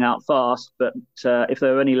selling out fast. But if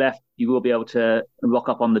there are any left, you will be able to rock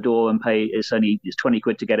up on the door and pay. It's 20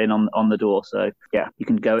 quid to get in on the door. So yeah, you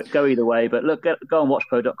can go either way. But look, go on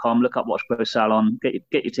watchpro.com, look up Watch Pro Salon, get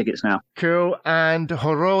your tickets now. Cool. And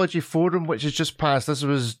Horology Forum, which has just passed. This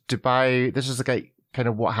was Dubai. This is kind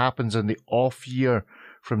of what happens in the off year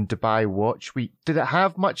from Dubai Watch Week. Did it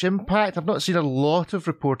have much impact? I've not seen a lot of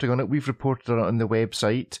reporting on it. We've reported on it on the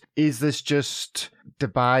website. Is this just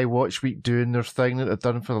Dubai Watch Week doing their thing that they've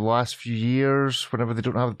done for the last few years, whenever they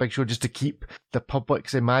don't have the big show, just to keep the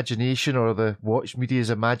public's imagination or the watch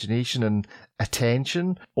media's imagination and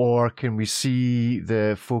attention? Or can we see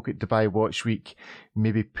the folk at Dubai Watch Week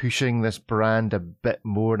maybe pushing this brand a bit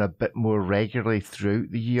more and a bit more regularly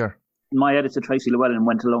throughout the year? My editor Tracy Llewellyn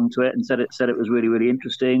went along to it and said it was really, really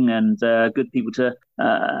interesting and good people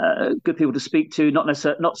to speak to. Not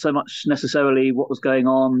so much necessarily what was going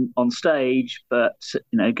on stage, but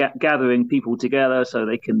gathering people together so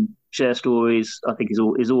they can share stories. I think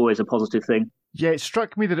is always a positive thing. Yeah, it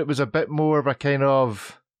struck me that it was a bit more of a kind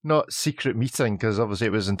of not secret meeting, because obviously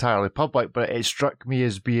it was entirely public, but it struck me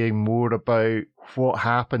as being more about what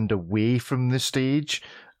happened away from the stage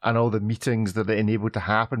and all the meetings that it enabled to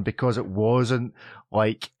happen, because it wasn't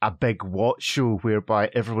like a big watch show whereby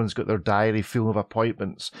everyone's got their diary full of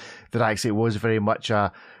appointments. That actually it was very much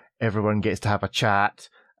everyone gets to have a chat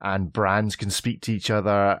and brands can speak to each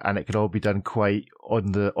other, and it can all be done quite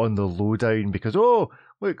on the lowdown because, oh,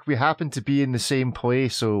 look, we happen to be in the same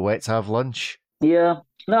place, so let's have lunch. Yeah.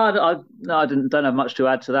 No, I don't have much to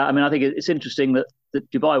add to that. I mean, I think it's interesting that the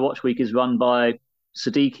Dubai Watch Week is run by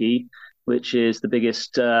Siddiqui, which is the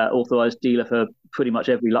biggest authorized dealer for pretty much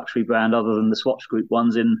every luxury brand other than the Swatch Group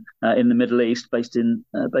ones in the Middle East, based in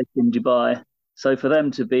Dubai. So for them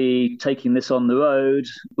to be taking this on the road,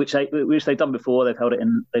 which they've done before, they've held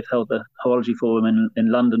the Horology Forum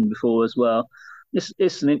in London before as well.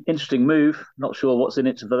 It's an interesting move. Not sure what's in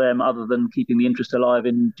it for them other than keeping the interest alive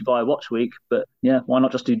in Dubai Watch Week. But yeah, why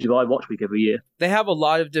not just do Dubai Watch Week every year? They have a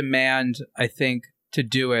lot of demand, I think, to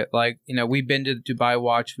do it. Like, we've been to Dubai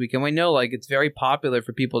Watch Week, and we know, like, it's very popular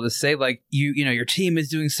for people to say, like, your team is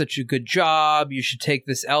doing such a good job, you should take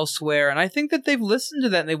this elsewhere. And I think that they've listened to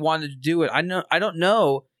that and they wanted to do it. I don't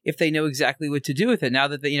know if they know exactly what to do with it now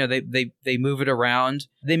that they move it around.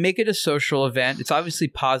 They make it a social event. It's obviously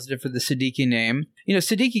positive for the Siddiqui name.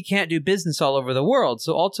 Siddiqui can't do business all over the world.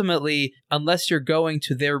 So ultimately, unless you're going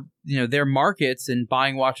to their markets and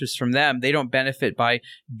buying watches from them, they don't benefit by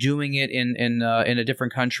doing it in a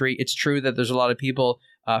different country. It's true that there's a lot of people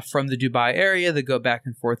from the Dubai area that go back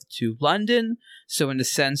and forth to London. So in a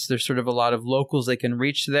sense, there's sort of a lot of locals they can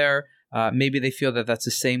reach there. Maybe they feel that that's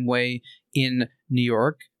the same way in New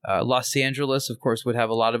York. Los Angeles, of course, would have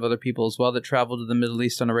a lot of other people as well that travel to the Middle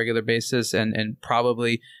East on a regular basis and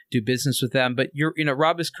probably do business with them. But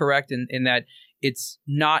Rob is correct in that it's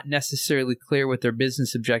not necessarily clear what their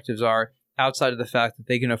business objectives are outside of the fact that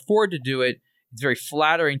they can afford to do it. It's very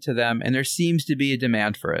flattering to them, and there seems to be a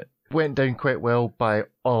demand for it. Went down quite well by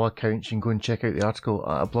all accounts. You can go and check out the article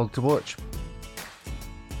at A Blog to Watch.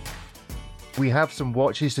 We have some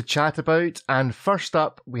watches to chat about, and first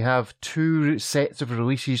up we have 2 sets of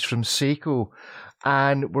releases from Seiko,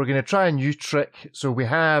 and we're going to try a new trick. So we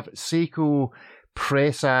have Seiko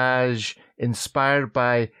Presage inspired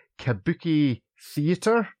by Kabuki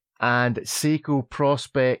Theatre and Seiko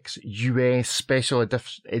Prospex US Special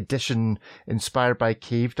Edition inspired by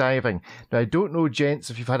cave diving. Now, I don't know, gents,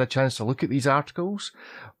 if you've had a chance to look at these articles,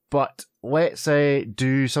 but let's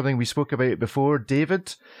do something we spoke about before.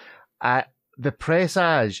 David, the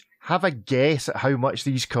Presage, have a guess at how much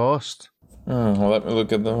these cost. Well, let me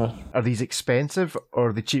look at them. Are these expensive or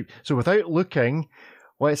are they cheap? So without looking,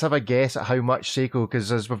 let's have a guess at how much Seiko,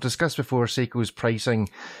 because as we've discussed before, Seiko's pricing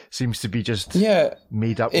seems to be just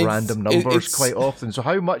made up random numbers quite often. So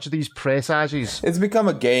how much are these Presages? It's become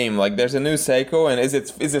a game. Like, there's a new Seiko, and is it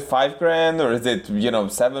 $5,000 or is it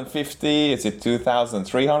 $750? Is it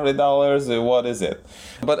 $2,300? What is it?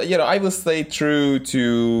 But I will stay true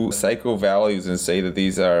to Seiko values and say that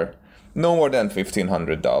these are no more than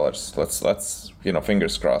 $1,500. Let's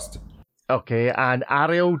fingers crossed. Okay, and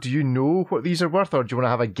Ariel, do you know what these are worth, or do you want to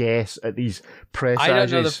have a guess at these Presages? I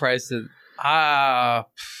don't know the prices. I'm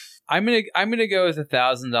gonna go with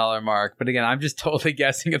 $1,000 mark, but again, I'm just totally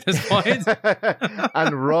guessing at this point.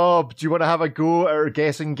 And Rob, do you want to have a go at our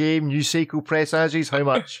guessing game? New Seiko Presages, how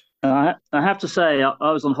much? I have to say,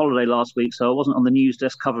 I was on holiday last week, so I wasn't on the news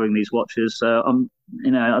desk covering these watches. So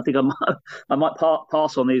I think I might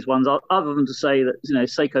pass on these ones, other than to say that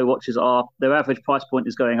Seiko watches their average price point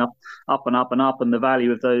is going up and up and up, and the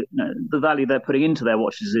value of the value they're putting into their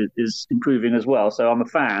watches is improving as well. So I'm a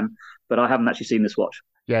fan, but I haven't actually seen this watch.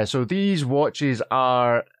 Yeah, so these watches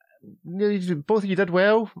are, both of you did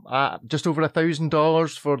well, just over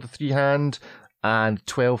 $1,000 for the 3-hand and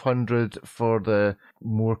 $1,200 for the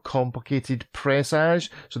more complicated Presage.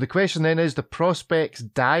 So the question then is, the Prospex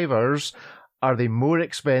divers, are they more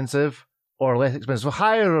expensive or less expensive? So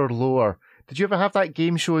higher or lower? Did you ever have that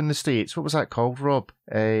game show in the States? What was that called, Rob?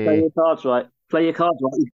 Play your cards right. Play your cards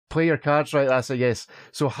right. Play your cards right, that's a yes.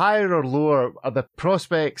 So higher or lower, are the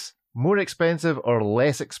Prospex more expensive or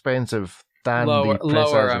less expensive than the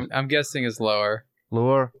Presage? Lower. I'm guessing is lower.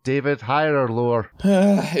 Lower. David, higher or lower?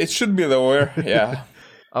 It should be lower, yeah.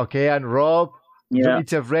 Okay, and Rob, you don't need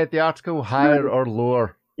to have read the article, higher or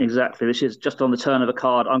lower? Exactly. This is just on the turn of a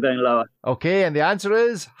card. I'm going lower. Okay, and the answer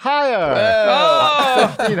is higher.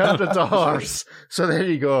 Oh! $1,500. So there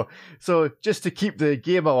you go. So just to keep the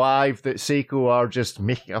game alive that Seiko are just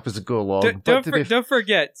making up as they go along. Don't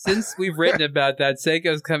forget, since we've written about that,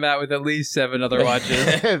 Seiko's come out with at least 7 other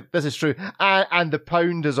watches. This is true. And the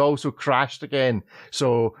pound has also crashed again.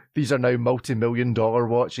 So these are now multi-million-dollar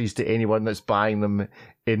watches to anyone that's buying them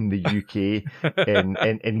in the UK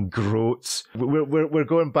in groats. We're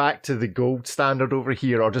going back to the gold standard over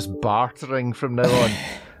here, or just bartering from now on.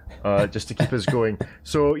 just to keep us going.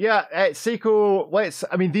 So yeah,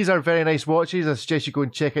 Seiko, these are very nice watches. I suggest you go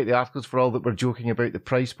and check out the articles for all that we're joking about the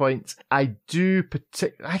price points. I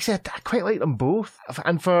quite like them both.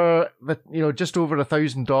 And for just over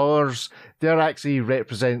 $1,000, they actually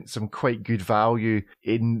represent some quite good value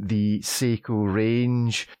in the Seiko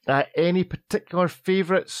range. Any particular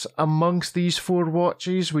favourites amongst these four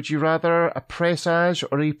watches? Would you rather a Presage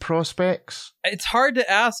or a Prospex? It's hard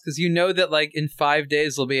to ask because you know that like in 5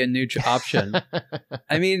 days there'll be a new option.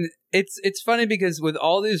 I mean, it's funny because with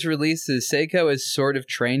all these releases, Seiko has sort of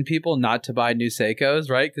trained people not to buy new Seikos,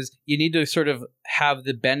 right? Because you need to sort of have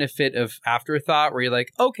the benefit of afterthought where you're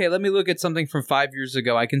like, okay, let me look at something from 5 years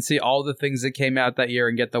ago. I can see all the things that came out that year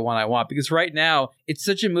and get the one I want. Because right now, it's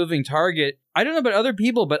such a moving target. I don't know about other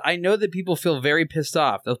people, but I know that people feel very pissed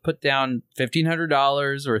off. They'll put down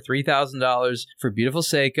 $1,500 or $3,000 for beautiful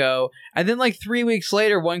Seiko. And then like 3 weeks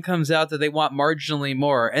later, one comes out that they want marginally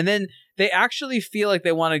more. And then they actually feel like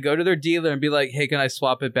they want to go to their dealer and be like, hey, can I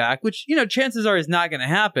swap it back? Which, chances are is not going to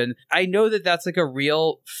happen. I know that that's like a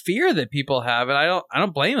real fear that people have, and I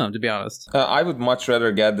don't blame them, to be honest. I would much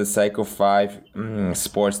rather get the Seiko 5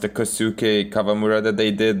 Sports, the Kosuke Kawamura that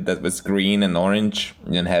they did, that was green and orange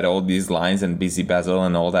and had all these lines and busy bezel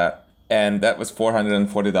and all that. And that was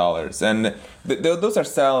 $440. And those are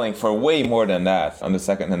selling for way more than that on the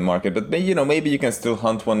secondhand market. But, maybe you can still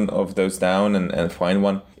hunt one of those down and find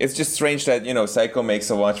one. It's just strange that, Seiko makes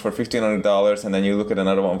a watch for $1,500 and then you look at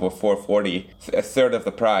another one for $440, a third of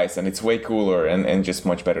the price. And it's way cooler and just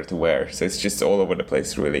much better to wear. So it's just all over the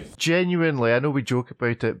place, really. Genuinely, I know we joke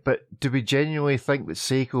about it, but do we genuinely think that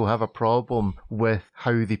Seiko have a problem with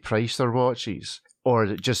how they price their watches? Or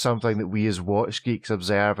is it just something that we as watch geeks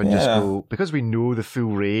observe and just go, because we know the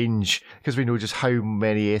full range, because we know just how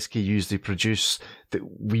many SKUs they produce, that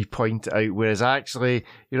we point out, whereas actually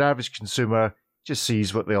your average consumer just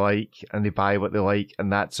sees what they like and they buy what they like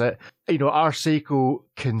and that's it. Are Seiko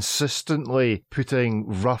consistently putting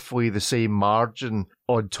roughly the same margin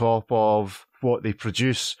on top of what they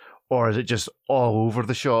produce, or is it just all over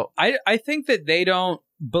the shop? I think that they don't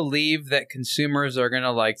believe that consumers are going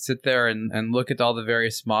to like sit there and look at all the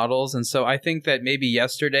various models. And so I think that maybe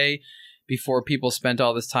yesterday, before people spent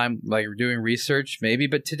all this time like doing research, maybe,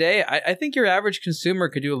 but today I think your average consumer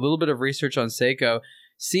could do a little bit of research on Seiko,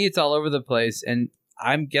 see it's all over the place, and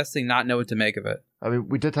I'm guessing not know what to make of it. I mean,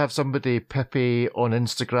 we did have somebody, Pippi, on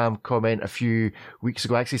Instagram comment a few weeks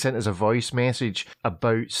ago, actually sent us a voice message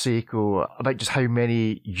about Seiko, about just how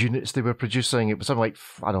many units they were producing. It was something like,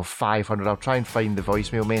 500. I'll try and find the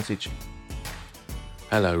voicemail message.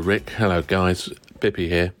 Hello, Rick. Hello, guys. Pippi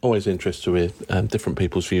here. Always interested with different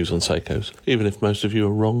people's views on Seikos, even if most of you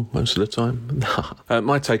are wrong most of the time.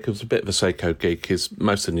 My take as a bit of a Seiko geek is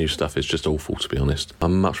most of the new stuff is just awful, to be honest. I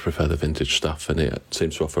much prefer the vintage stuff, and it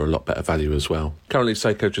seems to offer a lot better value as well. Currently,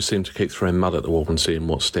 Seiko just seem to keep throwing mud at the wall and seeing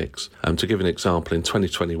what sticks. To give an example, in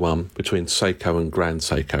 2021, between Seiko and Grand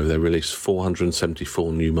Seiko, they released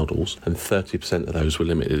 474 new models, and 30% of those were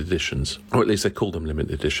limited editions. Or at least they called them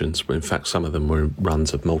limited editions, but in fact some of them were in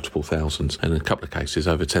runs of multiple thousands, and in a couple of cases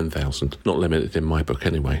over 10,000. Not limited in my book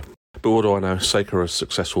anyway. But what do I know? Seiko are a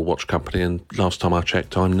successful watch company, and last time I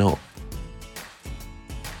checked, I'm not.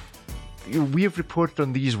 We have reported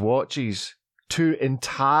on these watches, two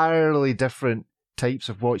entirely different types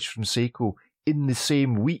of watch from Seiko in the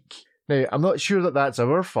same week. Now, I'm not sure that that's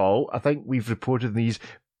our fault. I think we've reported these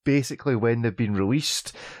basically when they've been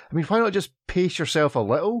released. I mean, why not just pace yourself a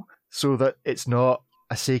little so that it's not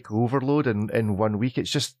a Seiko overload in 1 week? It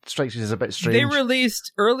just strikes me as a bit strange. They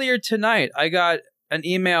released earlier tonight. I got an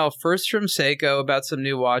email first from Seiko about some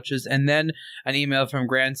new watches, and then an email from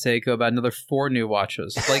Grand Seiko about another 4 new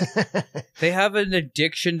watches. Like, they have an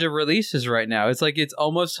addiction to releases right now. It's like, it's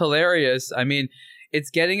almost hilarious. I mean, it's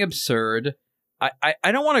getting absurd.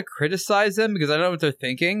 I don't want to criticize them because I don't know what they're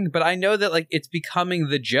thinking, but I know that like it's becoming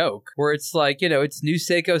the joke where it's like, it's new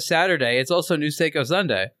Seiko Saturday. It's also new Seiko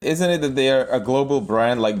Sunday. Isn't it that they are a global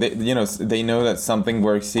brand? Like they know that something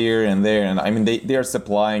works here and there. And I mean, they are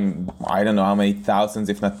supplying, I don't know how many thousands,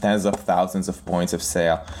 if not tens of thousands of points of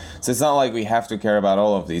sale. So it's not like we have to care about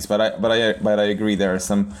all of these, but I agree there are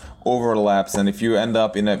some overlaps. And if you end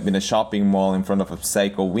up in a shopping mall in front of a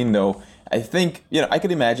Seiko window, I think, I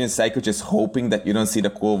could imagine Seiko just hoping that you don't see the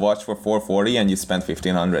cool watch for $440 and you spend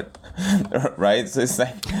 $1,500, right? So it's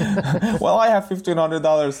like, well, I have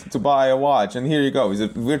 $1,500 to buy a watch, and here you go. It's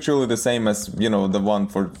virtually the same as, the one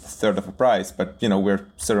for a third of the price, but, we're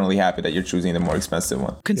certainly happy that you're choosing the more expensive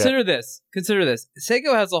one. Consider this.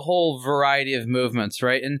 Seiko has a whole variety of movements,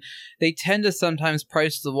 right? And they tend to sometimes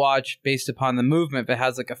price the watch based upon the movement, if it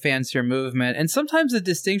has like a fancier movement. And sometimes the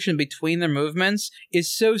distinction between their movements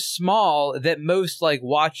is so small that most like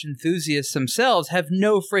watch enthusiasts themselves have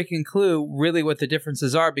no freaking clue really what the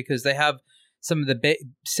differences are, because they have some of the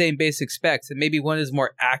same basic specs, and maybe one is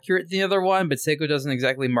more accurate than the other one, but Seiko doesn't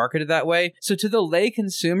exactly market it that way. So to the lay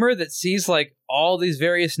consumer that sees like all these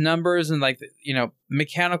various numbers and like,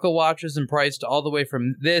 mechanical watches and priced all the way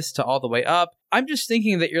from this to all the way up, I'm just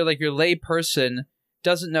thinking that your lay person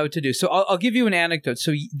doesn't know what to do. So I'll give you an anecdote.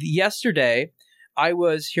 So yesterday, I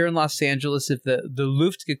was here in Los Angeles at the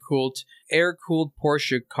Luftgekühlt air-cooled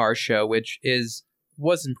Porsche car show, which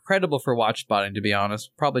was incredible for watch spotting, to be honest.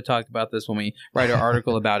 Probably talked about this when we write our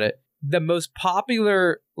article about it. The most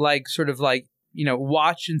popular,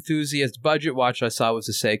 watch enthusiast budget watch I saw was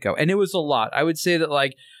a Seiko, and it was a lot. I would say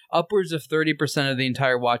that upwards of 30% of the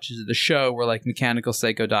entire watches at the show were mechanical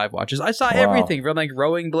Seiko dive watches. I saw everything from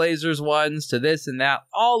Rowing Blazers ones to this and that,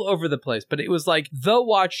 all over the place. But it was the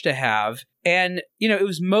watch to have. And, it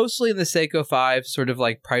was mostly in the Seiko 5 sort of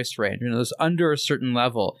price range. It was under a certain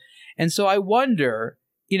level. And so I wonder,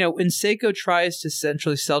 when Seiko tries to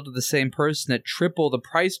essentially sell to the same person at triple the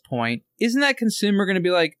price point, isn't that consumer going to be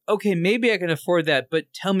like, okay, maybe I can afford that,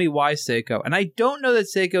 but tell me why Seiko? And I don't know that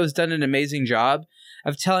Seiko has done an amazing job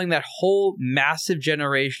of telling that whole massive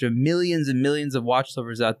generation of millions and millions of watch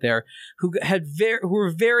lovers out there who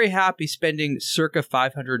were very happy spending circa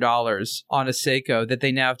 $500 on a Seiko that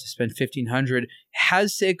they now have to spend $1,500.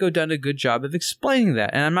 Has Seiko done a good job of explaining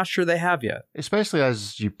that? And I'm not sure they have yet. Especially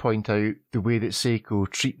as you point out the way that Seiko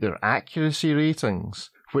treat their accuracy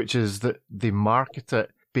ratings, which is that they market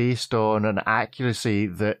it based on an accuracy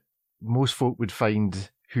that most folk would find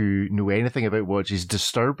who know anything about watches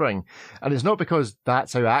disturbing. And it's not because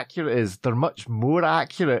that's how accurate it is. They're much more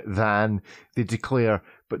accurate than they declare,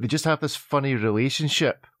 but they just have this funny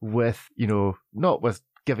relationship with, not with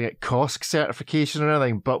giving it COSC certification or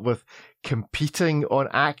anything, but with competing on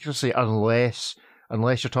accuracy unless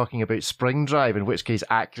you're talking about spring drive, in which case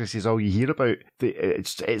accuracy is all you hear about.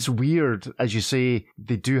 It's weird. As you say,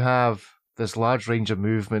 they do have this large range of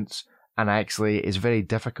movements, and actually it's very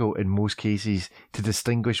difficult in most cases to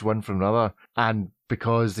distinguish one from another. And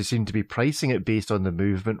because they seem to be pricing it based on the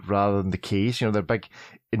movement rather than the case, they're big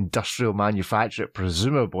industrial manufacturer,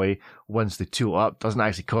 presumably once they tool up, doesn't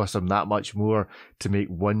actually cost them that much more to make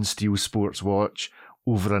one steel sports watch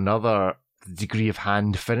over another. The degree of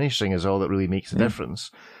hand finishing is all that really makes a difference.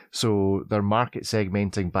 So they're market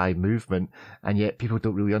segmenting by movement, and yet people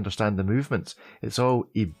don't really understand the movements. It's all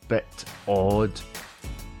a bit odd.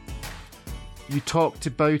 You talked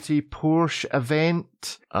about a Porsche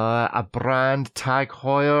event, a brand, Tag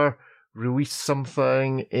Heuer, released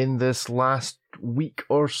something in this last week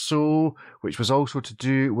or so, which was also to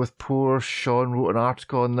do with Porsche. Sean wrote an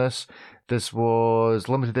article on this. This was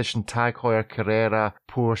limited edition Tag Heuer Carrera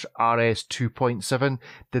Porsche RS 2.7.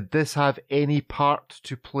 Did this have any part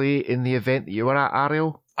to play in the event that you were at,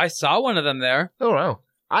 Ariel? I saw one of them there. Oh, wow.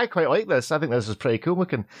 I quite like this. I think this is pretty cool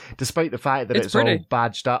looking, despite the fact that it's all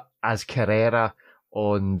badged up as Carrera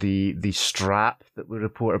on the strap that we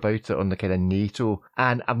report about it on the kind of NATO.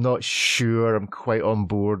 And I'm not sure I'm quite on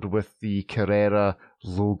board with the Carrera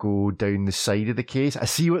logo down the side of the case. I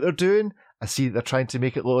see what they're doing. I see that they're trying to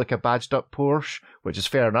make it look like a badged up Porsche, which is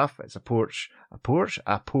fair enough. It's a Porsche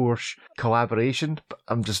collaboration, but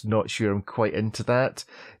I'm just not sure I'm quite into that.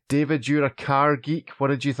 David, you're a car geek. What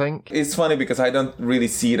did you think? It's funny because I don't really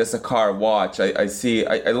see it as a car watch. I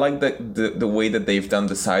like the way that they've done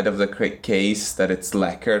the side of the case, that it's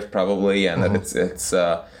lacquered probably, and that it's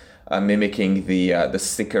mimicking the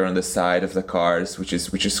sticker on the side of the cars, which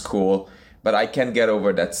is cool. But I can't get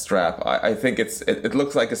over that strap. I think it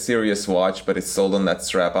looks like a serious watch, but it's sold on that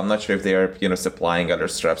strap. I'm not sure if they are supplying other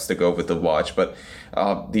straps to go with the watch, but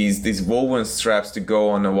these woven straps to go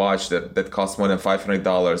on a watch that costs more than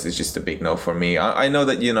 $500 is just a big no for me. I know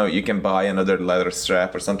that you can buy another leather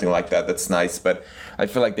strap or something like that. That's nice, but I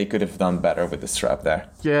feel like they could have done better with the strap there.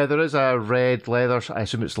 Yeah, there is a red leather. I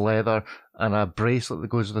assume it's leather. And a bracelet that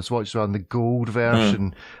goes with this watch as well. And the gold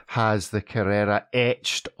version has the Carrera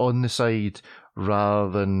etched on the side rather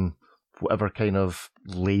than whatever kind of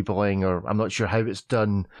labelling, or I'm not sure how it's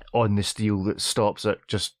done on the steel that stops it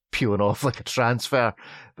just peeling off like a transfer.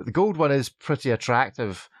 But the gold one is pretty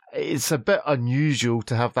attractive. it's a bit unusual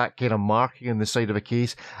to have that kind of marking on the side of a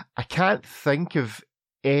case. I can't think of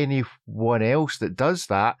anyone else that does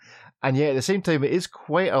that, and yet at the same time, it is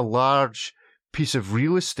quite a large piece of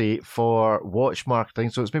real estate for watch marketing,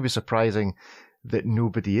 so it's maybe surprising that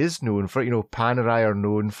nobody is known for it. You know, Panerai are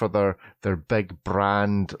known for their big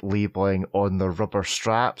brand labelling on their rubber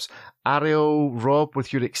straps. Ariel, Rob,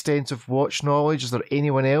 with your extensive watch knowledge, is there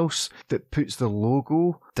anyone else that puts the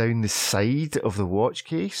logo down the side of the watch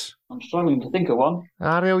case? I'm struggling to think of one.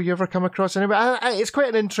 Ariel, you ever come across anybody? It's quite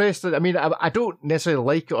an interesting... I mean, I don't necessarily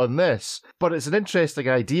like it on this, but it's an interesting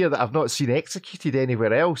idea that I've not seen executed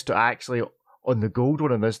anywhere else to actually, on the gold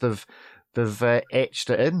one on this, they've etched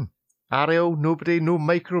it in. Ariel, nobody, no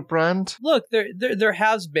micro brand? Look, there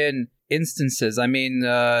has been instances. I mean,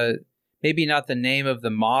 maybe not the name of the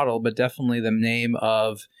model, but definitely the name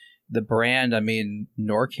of the brand. I mean,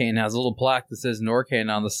 Norqain has a little plaque that says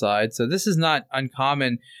Norqain on the side, so this is not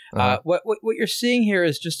uncommon. What you're seeing here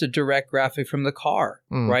is just a direct graphic from the car,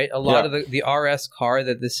 right? A lot of the RS car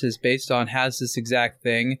that this is based on has this exact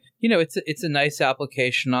thing. You know, it's a nice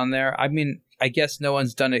application on there. I mean, I guess no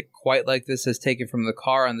one's done it quite like this, as taken from the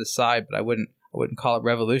car on the side, but I wouldn't call it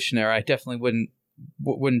revolutionary. I definitely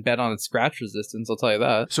wouldn't bet on its scratch resistance, I'll tell you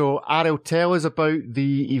that. So, Ariel, tell us about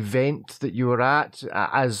the event that you were at.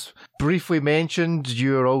 As briefly mentioned,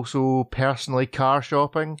 you're also personally car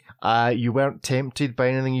shopping. You weren't tempted by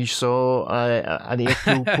anything you saw, an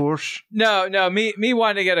air-cooled Porsche? No, me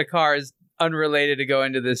wanting to get a car is unrelated to go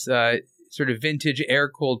into this sort of vintage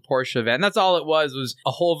air-cooled Porsche event. That's all it was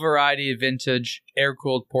a whole variety of vintage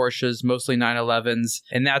air-cooled Porsches, mostly 911s,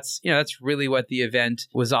 and that's really what the event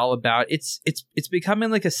was all about. It's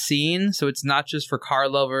becoming like a scene, so it's not just for car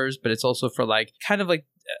lovers, but it's also for like kind of like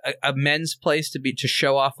a men's place to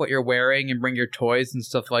show off what you're wearing and bring your toys and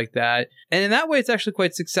stuff like that. And in that way, it's actually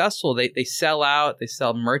quite successful. They sell out. They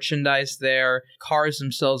sell merchandise there. Cars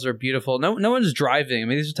themselves are beautiful. No one's driving. I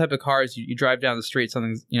mean, these are the type of cars you drive down the street.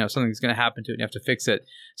 Something's going to happen to it and you have to fix it.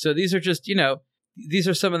 So these are just, these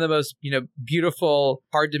are some of the most, beautiful,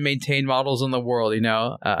 hard to maintain models in the world.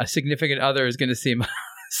 A significant other is going to seem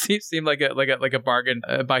like a bargain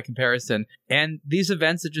by comparison. And these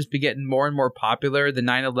events have just been getting more and more popular. The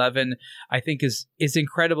 911, I think, is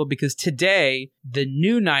incredible because today the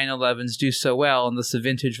new 911s do so well, and the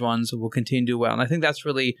vintage ones will continue to do well. And I think that's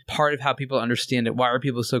really part of how people understand it. Why are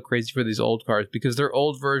people so crazy for these old cars? Because they're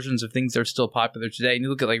old versions of things that are still popular today. And you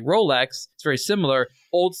look at like Rolex, it's very similar.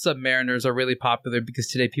 Old Submariners are really popular because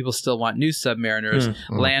today people still want new Submariners.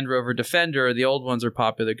 Land Rover Defender, the old ones are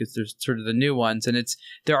popular because there's sort of the new ones. And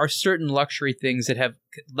there are certain luxury things that have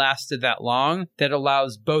lasted that long that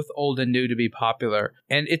allows both old and new to be popular.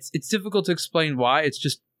 And it's difficult to explain why. It's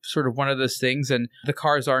just sort of one of those things. And the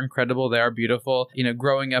cars are incredible. They are beautiful.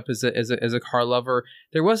 Growing up as a car lover,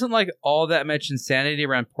 there wasn't like all that much insanity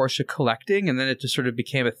around Porsche collecting. And then it just sort of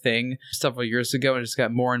became a thing several years ago and it just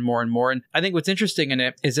got more and more and more. And I think what's interesting in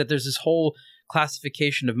it is that there's this whole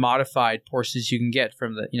classification of modified Porsches you can get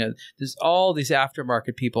from there's all these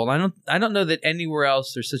aftermarket people. And I don't know that anywhere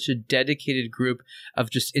else there's such a dedicated group of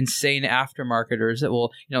just insane aftermarketers that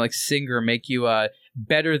will, like Singer, make you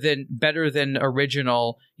better than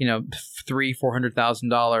original,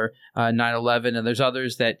 $300,000-$400,000 911. And there's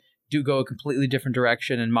others that do go a completely different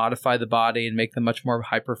direction and modify the body and make them much more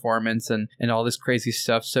high performance and all this crazy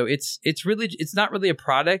stuff. So it's not really a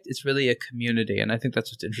product, it's really a community. And I think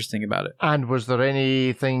that's what's interesting about it. And was there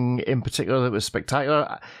anything in particular that was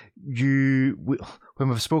spectacular? When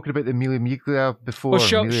we've spoken about the Mille Miglia before. Well,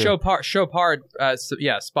 Chopard,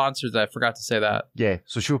 sponsors that. I forgot to say that. Yeah,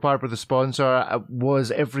 so Chopard were the sponsor.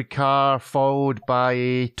 Was every car followed by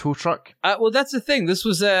a tow truck? Well, that's the thing. This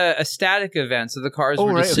was a static event, so the cars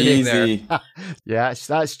were just sitting there. Yeah,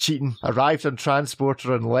 that's cheating. Arrived on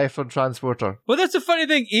transporter and left on transporter. Well, that's the funny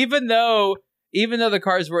thing. Even though the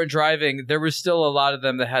cars weren't driving, there was still a lot of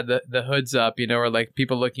them that had the hoods up, or like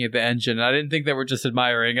people looking at the engine. And I didn't think they were just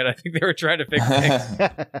admiring it. I think they were trying to fix things.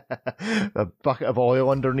 A bucket of oil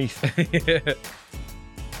underneath. Yeah.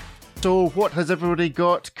 So what has everybody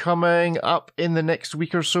got coming up in the next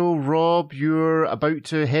week or so? Rob, you're about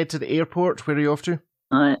to head to the airport. Where are you off to?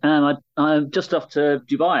 I am. I'm just off to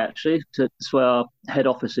Dubai, actually. It's where our head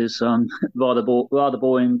office is. Rather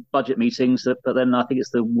boring budget meetings, but then I think it's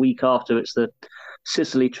the week after. It's the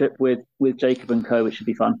Sicily trip with Jacob and Co, which should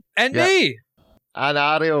be fun. And me. And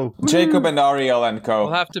Ariel. Jacob and Ariel and Co.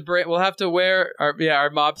 We'll have to wear our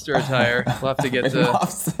mobster attire. We'll have to get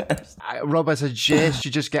to Rob, I suggest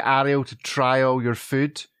you just get Ariel to try all your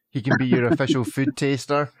food. He can be your official food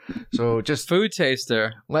taster. So just Food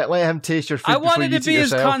taster. let him taste your food. I before wanted you to eat be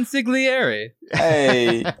his yourself. consigliere.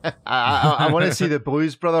 Hey, I want to see the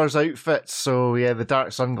Blues Brothers outfits. So yeah, the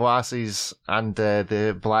dark sunglasses and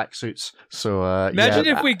the black suits. So Imagine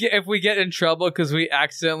yeah. if we get in trouble because we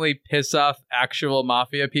accidentally piss off actual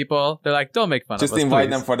mafia people. They're like, don't make fun just of us. invite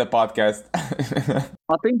please. them for the podcast.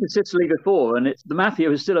 I've been to Sicily before, and the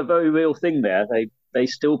mafia is still a very real thing there. They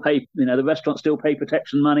still pay, the restaurants still pay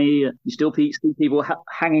protection money. You still see people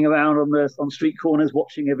hanging around on street corners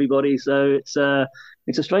watching everybody. So it's a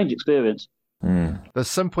strange experience. There's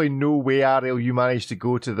simply no way, Ariel, you managed to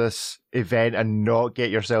go to this event and not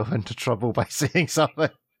get yourself into trouble by saying something.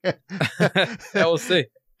 Yeah, we'll see.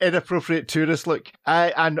 Inappropriate tourist look.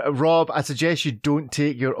 And Rob, I suggest you don't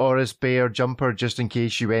take your Oris Bear jumper just in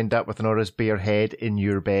case you end up with an Oris Bear head in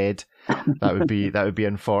your bed. That would be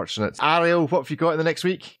unfortunate. Ariel, what have you got in the next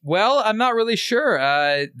week? Well, I'm not really sure.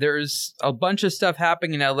 There's a bunch of stuff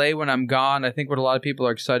happening in LA when I'm gone. I think what a lot of people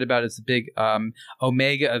are excited about is the big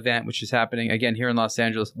Omega event, which is happening again here in Los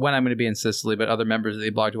Angeles when I'm going to be in Sicily, but other members of the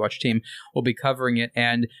Blog to Watch team will be covering it.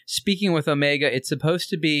 And speaking with Omega, it's supposed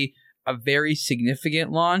to be a very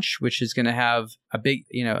significant launch, which is going to have a big,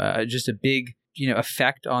 just a big,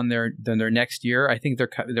 effect on their next year. I think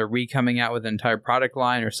they're coming out with an entire product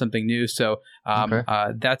line or something new. So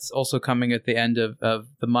that's also coming at the end of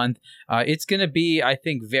the month. It's going to be, I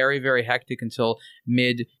think, very, very hectic until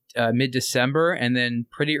mid-December, and then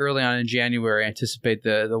pretty early on in January, I anticipate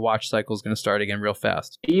the watch cycle is going to start again real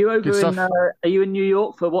fast. Are you are you in New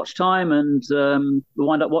York for Watch Time and the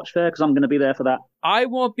Wind Up Watch Fair? Because I'm going to be there for that. I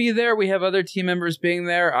won't be there. We have other team members being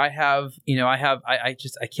there. I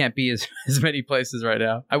can't be as many places right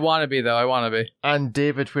now. I want to be though. I want to be. And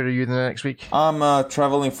David, where are you the next week? I'm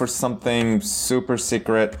traveling for something super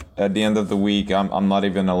secret at the end of the week. I'm not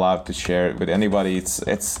even allowed to share it with anybody.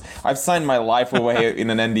 It's I've signed my life away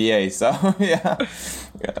in an NDA. So yeah,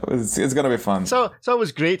 it's gonna be fun. So it's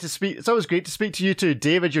always great to speak. It's always great to speak to you two.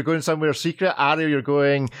 David, you're going somewhere secret. Ariel, you're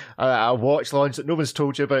going a watch launch that no one's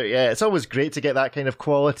told you about yet. It's always great to get that kind of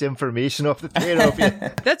quality information off the pair of you.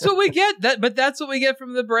 That's what we get. That's what we get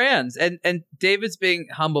from the brands. And David's being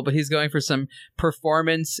humble, but he's going for some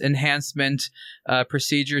performance enhancement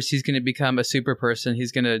procedures. He's going to become a super person.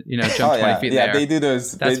 He's going to jump 20 feet in the air. Yeah, they do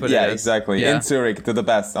those. Exactly. Yeah. In Zurich, to the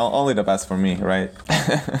best. Only the best for me, right?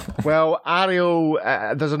 Well, Ariel,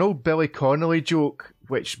 there's an old Billy Connolly joke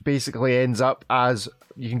which basically ends up as,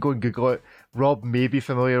 you can go and Google it, Rob may be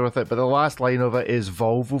familiar with it, but the last line of it is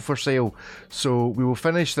Volvo for sale. So we will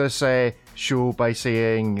finish this show by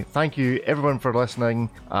saying thank you everyone for listening.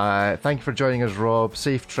 Thank you for joining us, Rob.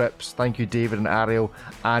 Safe trips. Thank you, David and Ariel.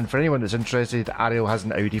 And for anyone that's interested, Ariel has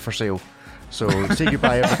an Audi for sale. So say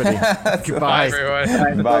goodbye, everybody. Goodbye. Bye,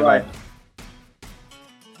 everyone. Bye.